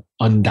the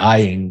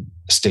undying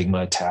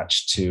stigma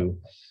attached to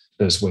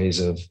those ways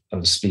of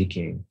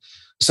speaking.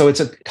 So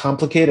it's a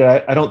complicated,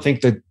 I don't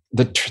think that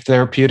the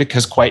therapeutic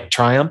has quite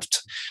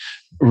triumphed.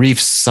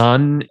 Reif's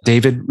son,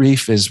 David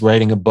Reif, is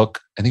writing a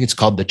book. I think it's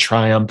called The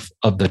Triumph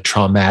of the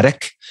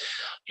Traumatic.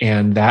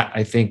 And that,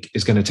 I think,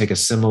 is going to take a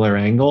similar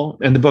angle.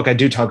 In the book, I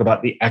do talk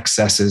about the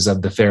excesses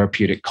of the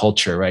therapeutic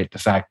culture, right? The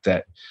fact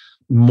that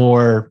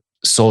more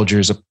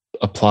soldiers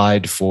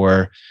applied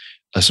for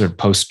a sort of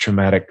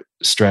post-traumatic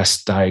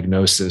stress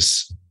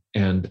diagnosis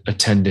and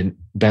attendant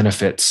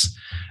benefits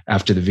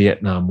after the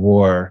Vietnam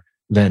War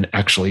than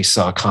actually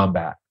saw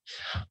combat.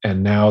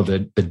 And now the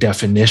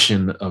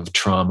definition of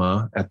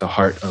trauma at the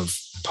heart of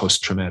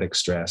post-traumatic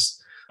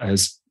stress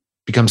has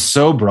become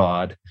so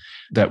broad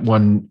that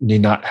one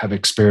need not have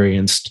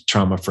experienced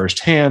trauma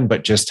firsthand,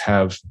 but just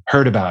have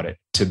heard about it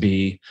to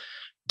be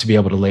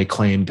able to lay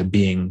claim to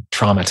being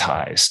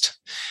traumatized.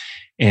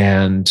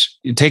 And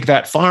you take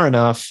that far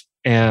enough,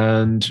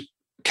 and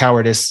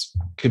cowardice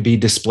could be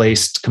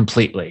displaced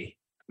completely.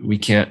 We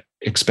can't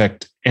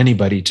expect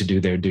anybody to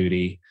do their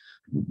duty,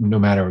 no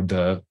matter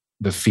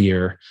the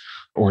fear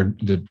or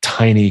the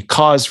tiny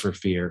cause for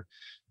fear,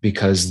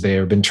 because they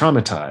have been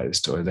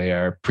traumatized or they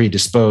are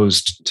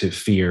predisposed to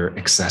fear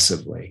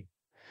excessively.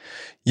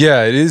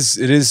 Yeah, it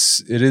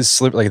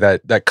is like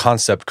that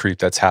concept creep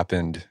that's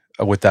happened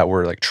with that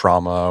word, like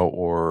trauma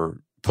or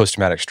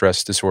post-traumatic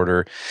stress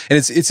disorder. And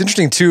it's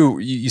interesting too,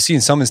 you see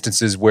in some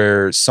instances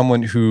where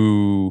someone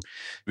who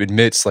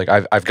admits like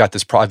I've got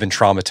this I've been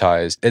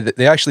traumatized,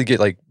 they actually get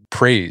like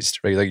praised,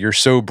 right? Like, you're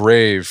so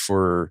brave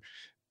for,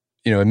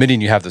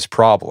 admitting you have this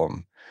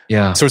problem.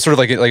 Yeah. So it's sort of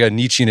like a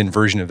Nietzschean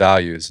inversion of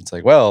values. It's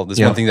like, well, this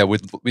one thing that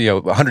would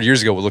 100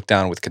 years ago would look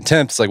down with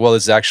contempt. It's like, well,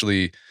 this is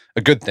actually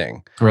a good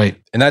thing.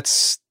 Right. And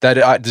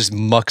that just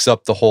mucks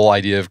up the whole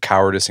idea of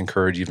cowardice and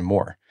courage even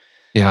more.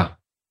 Yeah.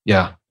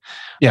 Yeah.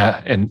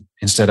 Yeah. And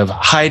instead of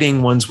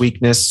hiding one's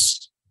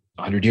weakness,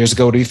 100 years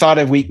ago, we thought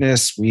of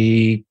weakness,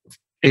 we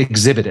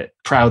exhibit it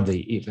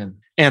proudly even.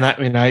 And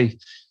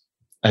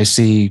I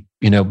see,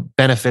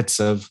 benefits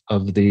of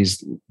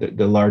these,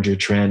 the larger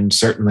trend.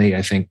 Certainly,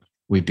 I think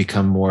we've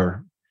become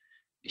more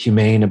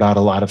humane about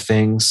a lot of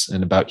things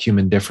and about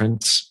human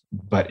difference,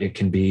 but it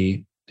can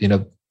be,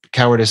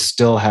 cowardice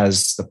still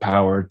has the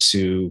power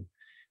to,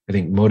 I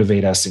think,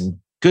 motivate us in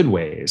good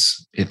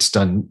ways. It's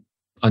done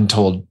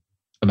untold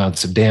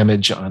amounts of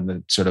damage on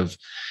the sort of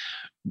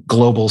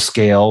global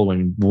scale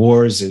when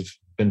wars have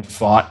been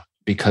fought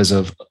because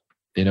of,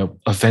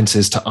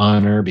 offenses to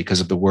honor,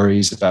 because of the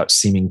worries about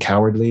seeming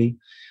cowardly.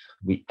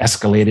 We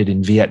escalated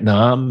in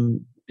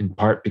Vietnam in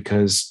part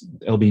because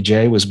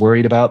LBJ was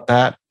worried about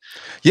that.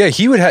 Yeah,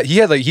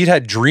 he'd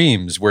had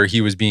dreams where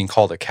he was being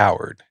called a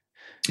coward.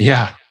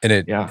 Yeah.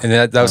 And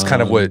that was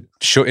kind of what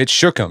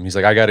shook him. He's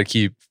like, I got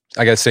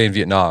to stay in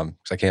Vietnam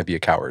because I can't be a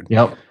coward.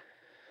 Yep.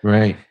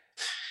 Right.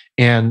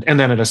 And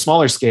then at a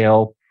smaller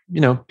scale,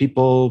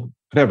 people,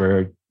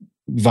 whatever,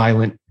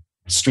 violent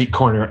street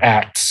corner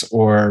acts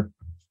or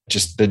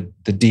just the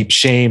deep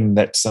shame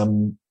that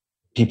some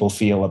people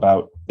feel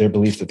about their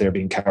belief that they're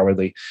being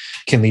cowardly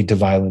can lead to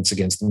violence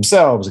against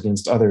themselves,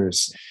 against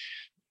others.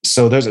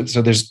 So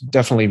there's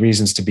definitely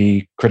reasons to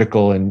be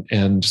critical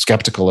and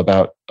skeptical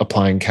about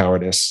applying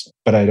cowardice,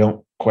 but I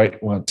don't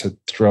quite want to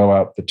throw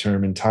out the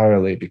term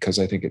entirely, because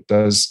I think it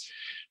does.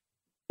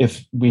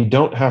 If we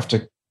don't have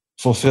to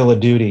fulfill a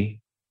duty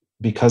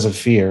because of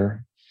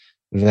fear,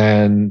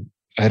 then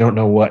I don't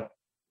know what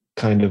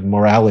kind of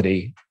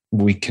morality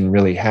we can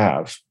really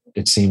have.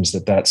 It seems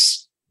that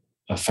that's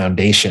a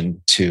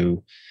foundation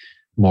to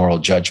moral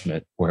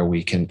judgment, where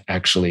we can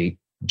actually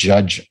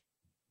judge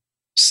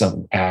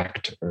some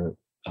act or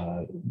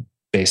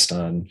based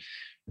on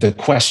the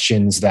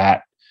questions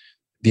that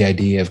the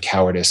idea of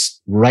cowardice,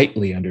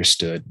 rightly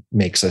understood,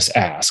 makes us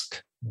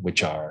ask,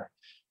 which are,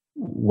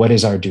 what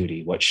is our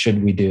duty? What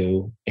should we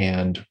do?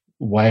 And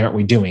why aren't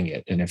we doing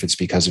it? And if it's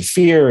because of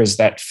fear, is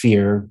that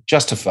fear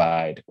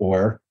justified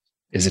or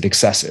is it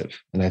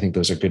excessive? And I think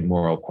those are good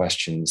moral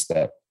questions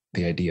that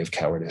the idea of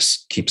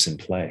cowardice keeps in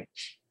play.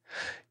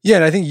 Yeah,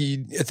 and I think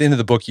at the end of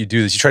the book, you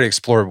do this. You try to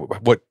explore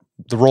what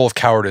the role of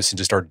cowardice in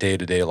just our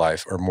day-to-day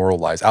life, our moral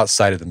lives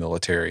outside of the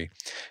military.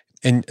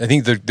 And I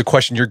think the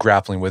question you're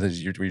grappling with,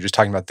 is you're just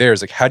talking about there,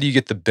 is like, how do you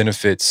get the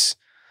benefits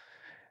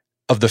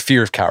of the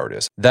fear of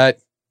cowardice? That,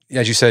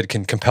 as you said,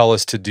 can compel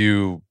us to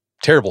do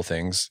terrible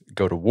things,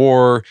 go to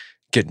war,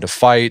 get into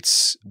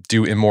fights,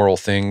 do immoral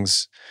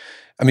things.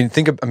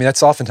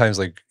 That's oftentimes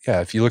like,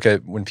 yeah, if you look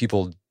at when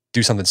people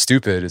do something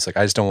stupid, it's like,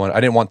 I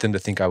didn't want them to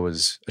think I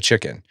was a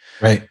chicken.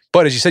 Right.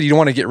 But as you said, you don't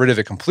want to get rid of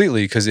it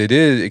completely, because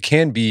it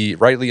can be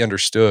rightly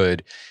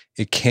understood.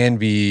 It can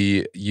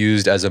be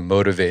used as a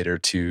motivator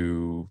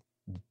to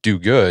do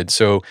good.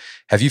 So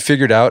have you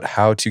figured out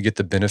how to get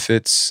the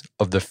benefits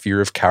of the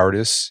fear of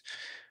cowardice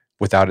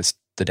without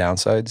the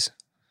downsides?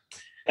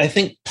 I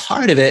think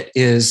part of it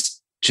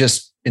is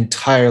just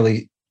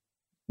entirely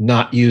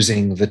not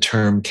using the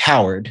term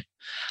coward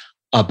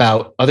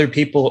about other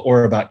people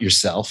or about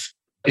yourself,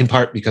 in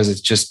part because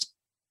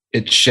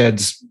it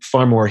sheds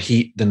far more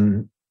heat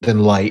than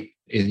light.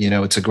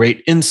 It's a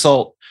great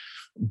insult,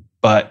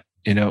 but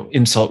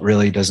insult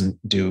really doesn't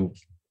do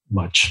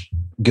much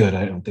good,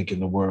 I don't think, in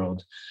the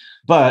world.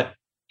 But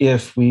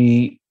if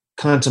we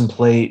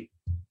contemplate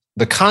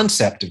the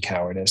concept of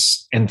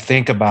cowardice and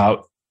think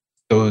about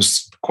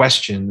those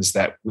questions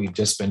that we've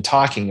just been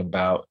talking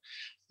about,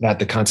 that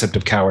the concept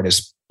of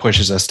cowardice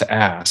pushes us to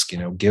ask,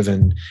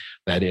 given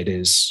that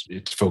it's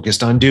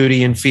focused on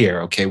duty and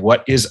fear. Okay,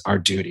 what is our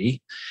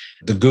duty?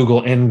 The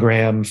Google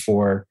Ngram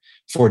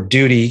for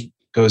duty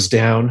goes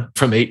down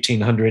from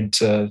 1800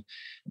 to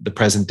the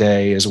present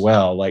day as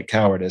well, like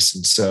cowardice.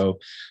 And so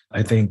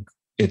I think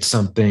it's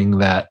something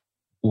that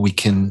we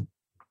can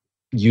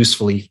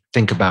usefully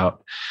think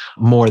about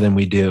more than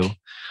we do.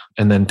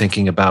 And then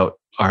thinking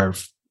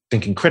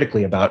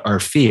critically about our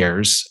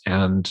fears.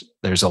 And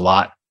there's a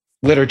lot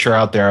literature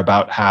out there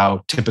about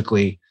how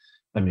typically,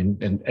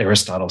 and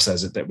Aristotle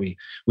says it, that we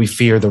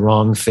fear the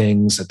wrong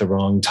things at the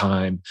wrong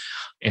time,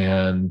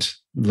 and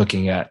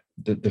looking at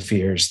the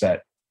fears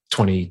that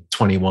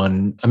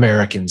 2021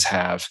 Americans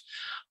have,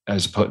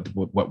 as opposed to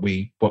what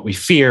we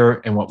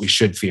fear and what we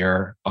should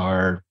fear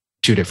are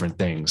two different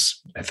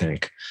things, I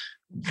think.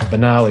 A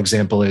banal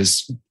example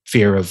is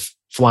fear of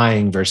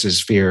flying versus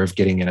fear of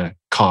getting in a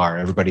car.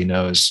 Everybody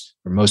knows,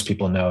 or most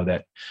people know,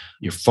 that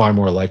you're far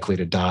more likely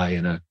to die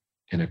in a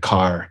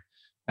car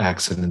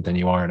accident than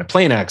you are in a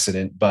plane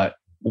accident. But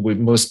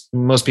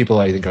most people,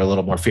 I think, are a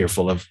little more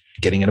fearful of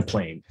getting in a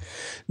plane.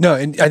 No,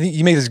 and I think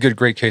you make this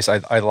great case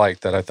I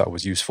liked, that I thought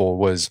was useful,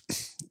 was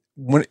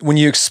when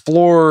you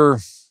explore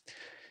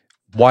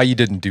why you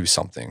didn't do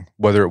something,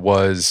 whether it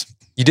was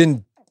you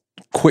didn't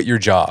quit your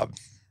job,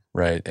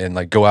 right, and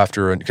like go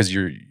after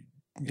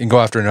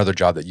another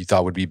job that you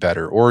thought would be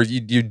better, or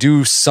you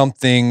do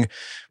something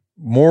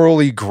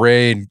morally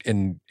gray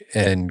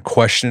and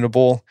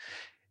questionable.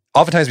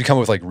 Oftentimes we come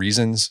up with like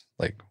reasons,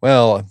 like,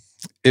 well,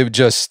 it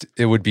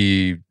would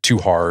be too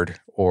hard,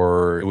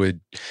 or it would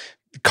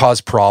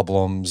cause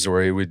problems,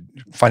 or it would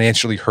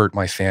financially hurt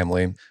my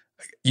family.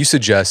 You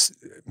suggest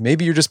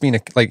maybe you're just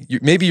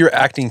maybe you're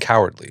acting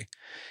cowardly,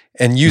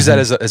 and use that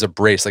as a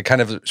brace, like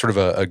kind of sort of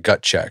a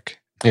gut check.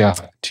 Yeah.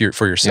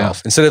 For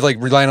yourself. Instead of like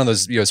relying on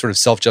those, sort of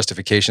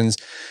self-justifications,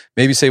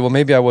 maybe say, well,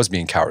 maybe I was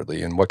being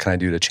cowardly, and what can I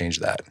do to change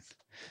that?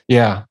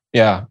 Yeah.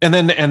 Yeah. And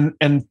then,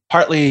 and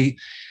partly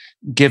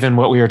given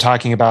what we were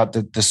talking about,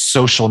 the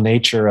social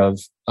nature of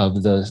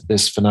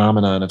this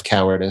phenomenon of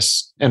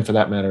cowardice, and for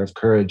that matter of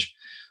courage,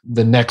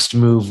 the next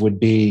move would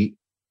be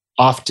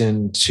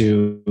often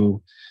to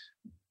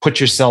put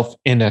yourself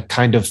in a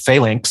kind of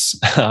phalanx,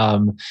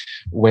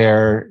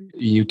 where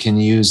you can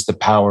use the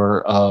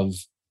power of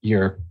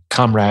your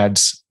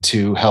comrades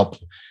to help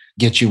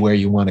get you where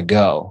you want to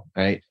go,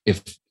 right?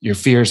 If your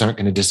fears aren't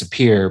going to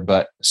disappear,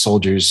 but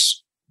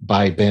soldiers,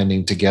 by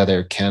banding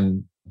together,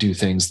 can do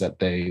things that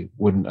they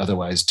wouldn't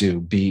otherwise do,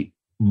 be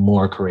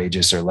more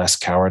courageous or less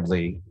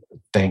cowardly,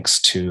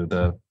 thanks to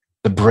the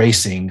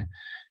bracing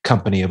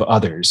company of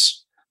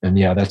others. And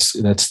yeah, that's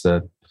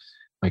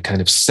my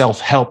kind of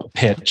self-help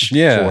pitch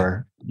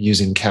for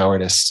using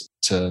cowardice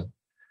to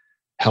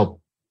help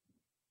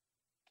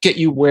get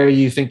you where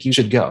you think you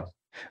should go.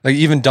 Like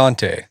even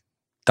Dante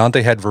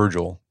had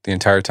Virgil the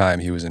entire time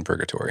he was in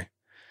purgatory.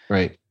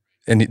 Right.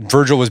 And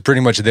Virgil was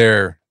pretty much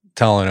there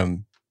telling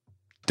him,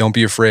 don't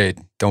be afraid,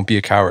 don't be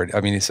a coward.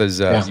 I mean, it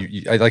says, I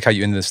like how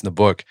you end this in the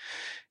book,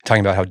 talking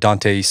about how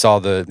Dante saw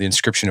the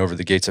inscription over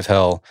the gates of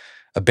hell,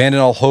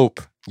 abandon all hope,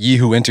 ye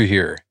who enter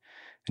here.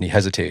 And he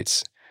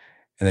hesitates.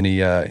 And then he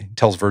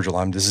tells Virgil,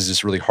 this is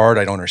just really hard,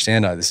 I don't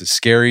understand, this is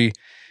scary.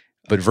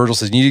 But Virgil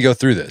says, you need to go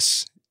through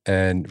this.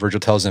 And Virgil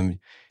tells him,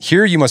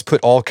 here you must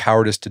put all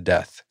cowardice to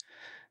death.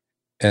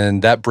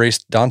 And that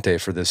braced Dante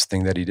for this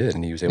thing that he did.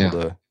 And he was able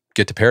to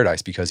get to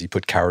paradise because he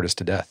put cowardice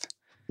to death.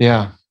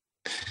 Yeah.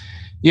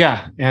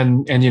 Yeah.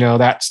 And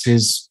that's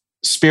his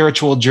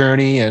spiritual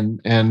journey. And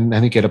I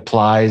think it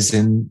applies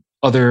in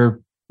other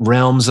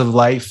realms of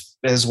life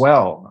as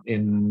well,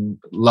 in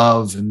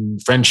love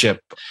and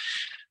friendship,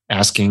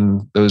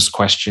 asking those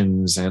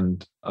questions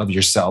and of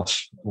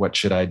yourself. What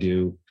should I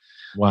do?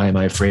 Why am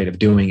I afraid of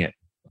doing it?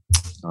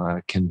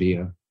 Can be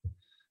a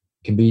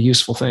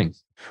useful thing.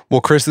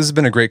 Well, Chris, this has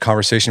been a great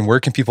conversation. Where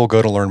can people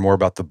go to learn more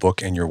about the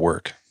book and your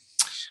work?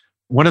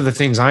 One of the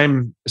things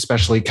I'm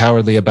especially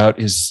cowardly about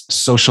is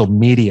social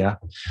media.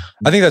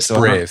 I think that's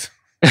brave.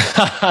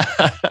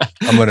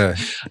 I'm going to...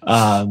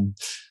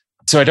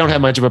 So I don't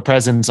have much of a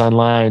presence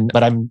online,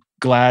 but I'm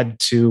glad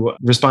to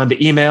respond to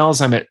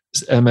emails.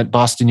 I'm at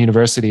Boston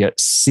University at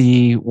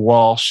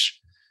cwalsh@bu.edu,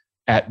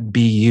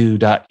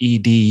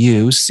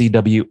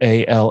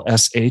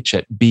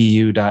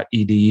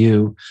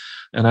 CWALSH@bu.edu.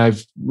 And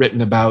I've written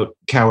about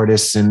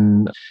cowardice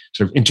in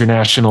sort of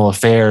international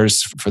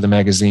affairs for the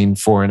magazine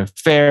Foreign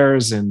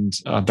Affairs, and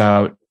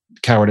about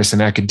cowardice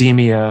in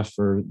academia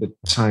for the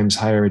Times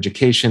Higher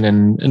Education,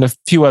 and a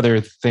few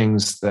other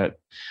things that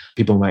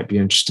people might be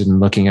interested in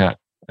looking at.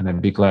 And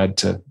I'd be glad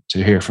to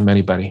hear from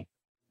anybody.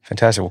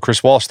 Fantastic. Well,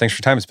 Chris Walsh, thanks for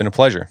your time. It's been a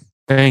pleasure.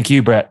 Thank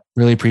you, Brett.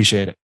 Really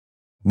appreciate it.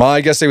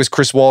 My guest today was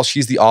Chris Walsh.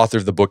 He's the author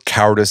of the book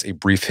Cowardice, A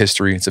Brief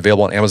History. It's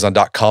available on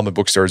Amazon.com and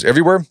bookstores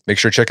everywhere. Make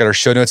sure to check out our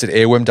show notes at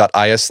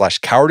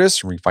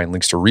aom.is/cowardice, where you can find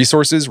links to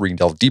resources where you can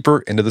delve deeper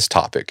into this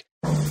topic.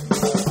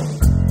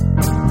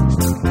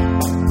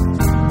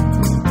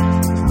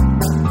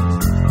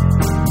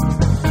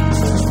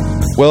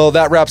 Well,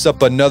 that wraps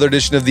up another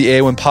edition of the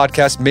A1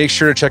 podcast. Make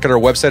sure to check out our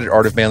website at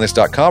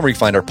artofmanliness.com, where you can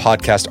find our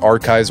podcast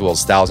archives, as well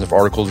as thousands of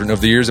articles written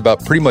over the years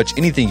about pretty much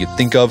anything you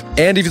think of.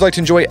 And if you'd like to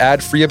enjoy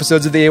ad-free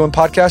episodes of the A1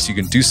 podcast, you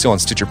can do so on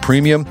Stitcher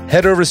Premium.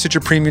 Head over to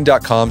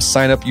stitcherpremium.com,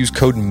 sign up, use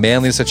code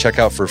manliness at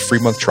checkout for a free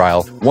month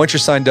trial. Once you're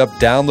signed up,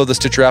 download the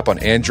Stitcher app on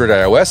Android or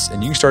iOS,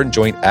 and you can start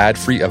enjoying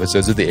ad-free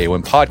episodes of the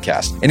A1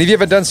 podcast. And if you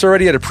haven't done so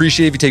already, I'd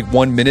appreciate if you take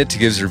 1 minute to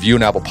give us a review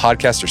on Apple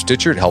Podcasts or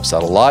Stitcher. It helps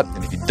out a lot.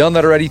 And if you've done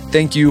that already,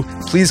 thank you.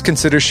 Please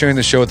consider sharing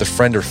the show with a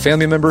friend or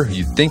family member who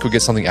you think would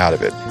get something out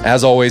of it.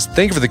 As always,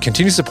 thank you for the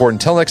continued support.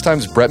 Until next time,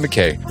 it's Brett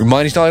McKay,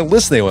 reminding you to not only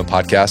listen to the A1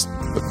 podcast,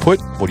 but put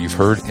what you've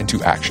heard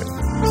into action.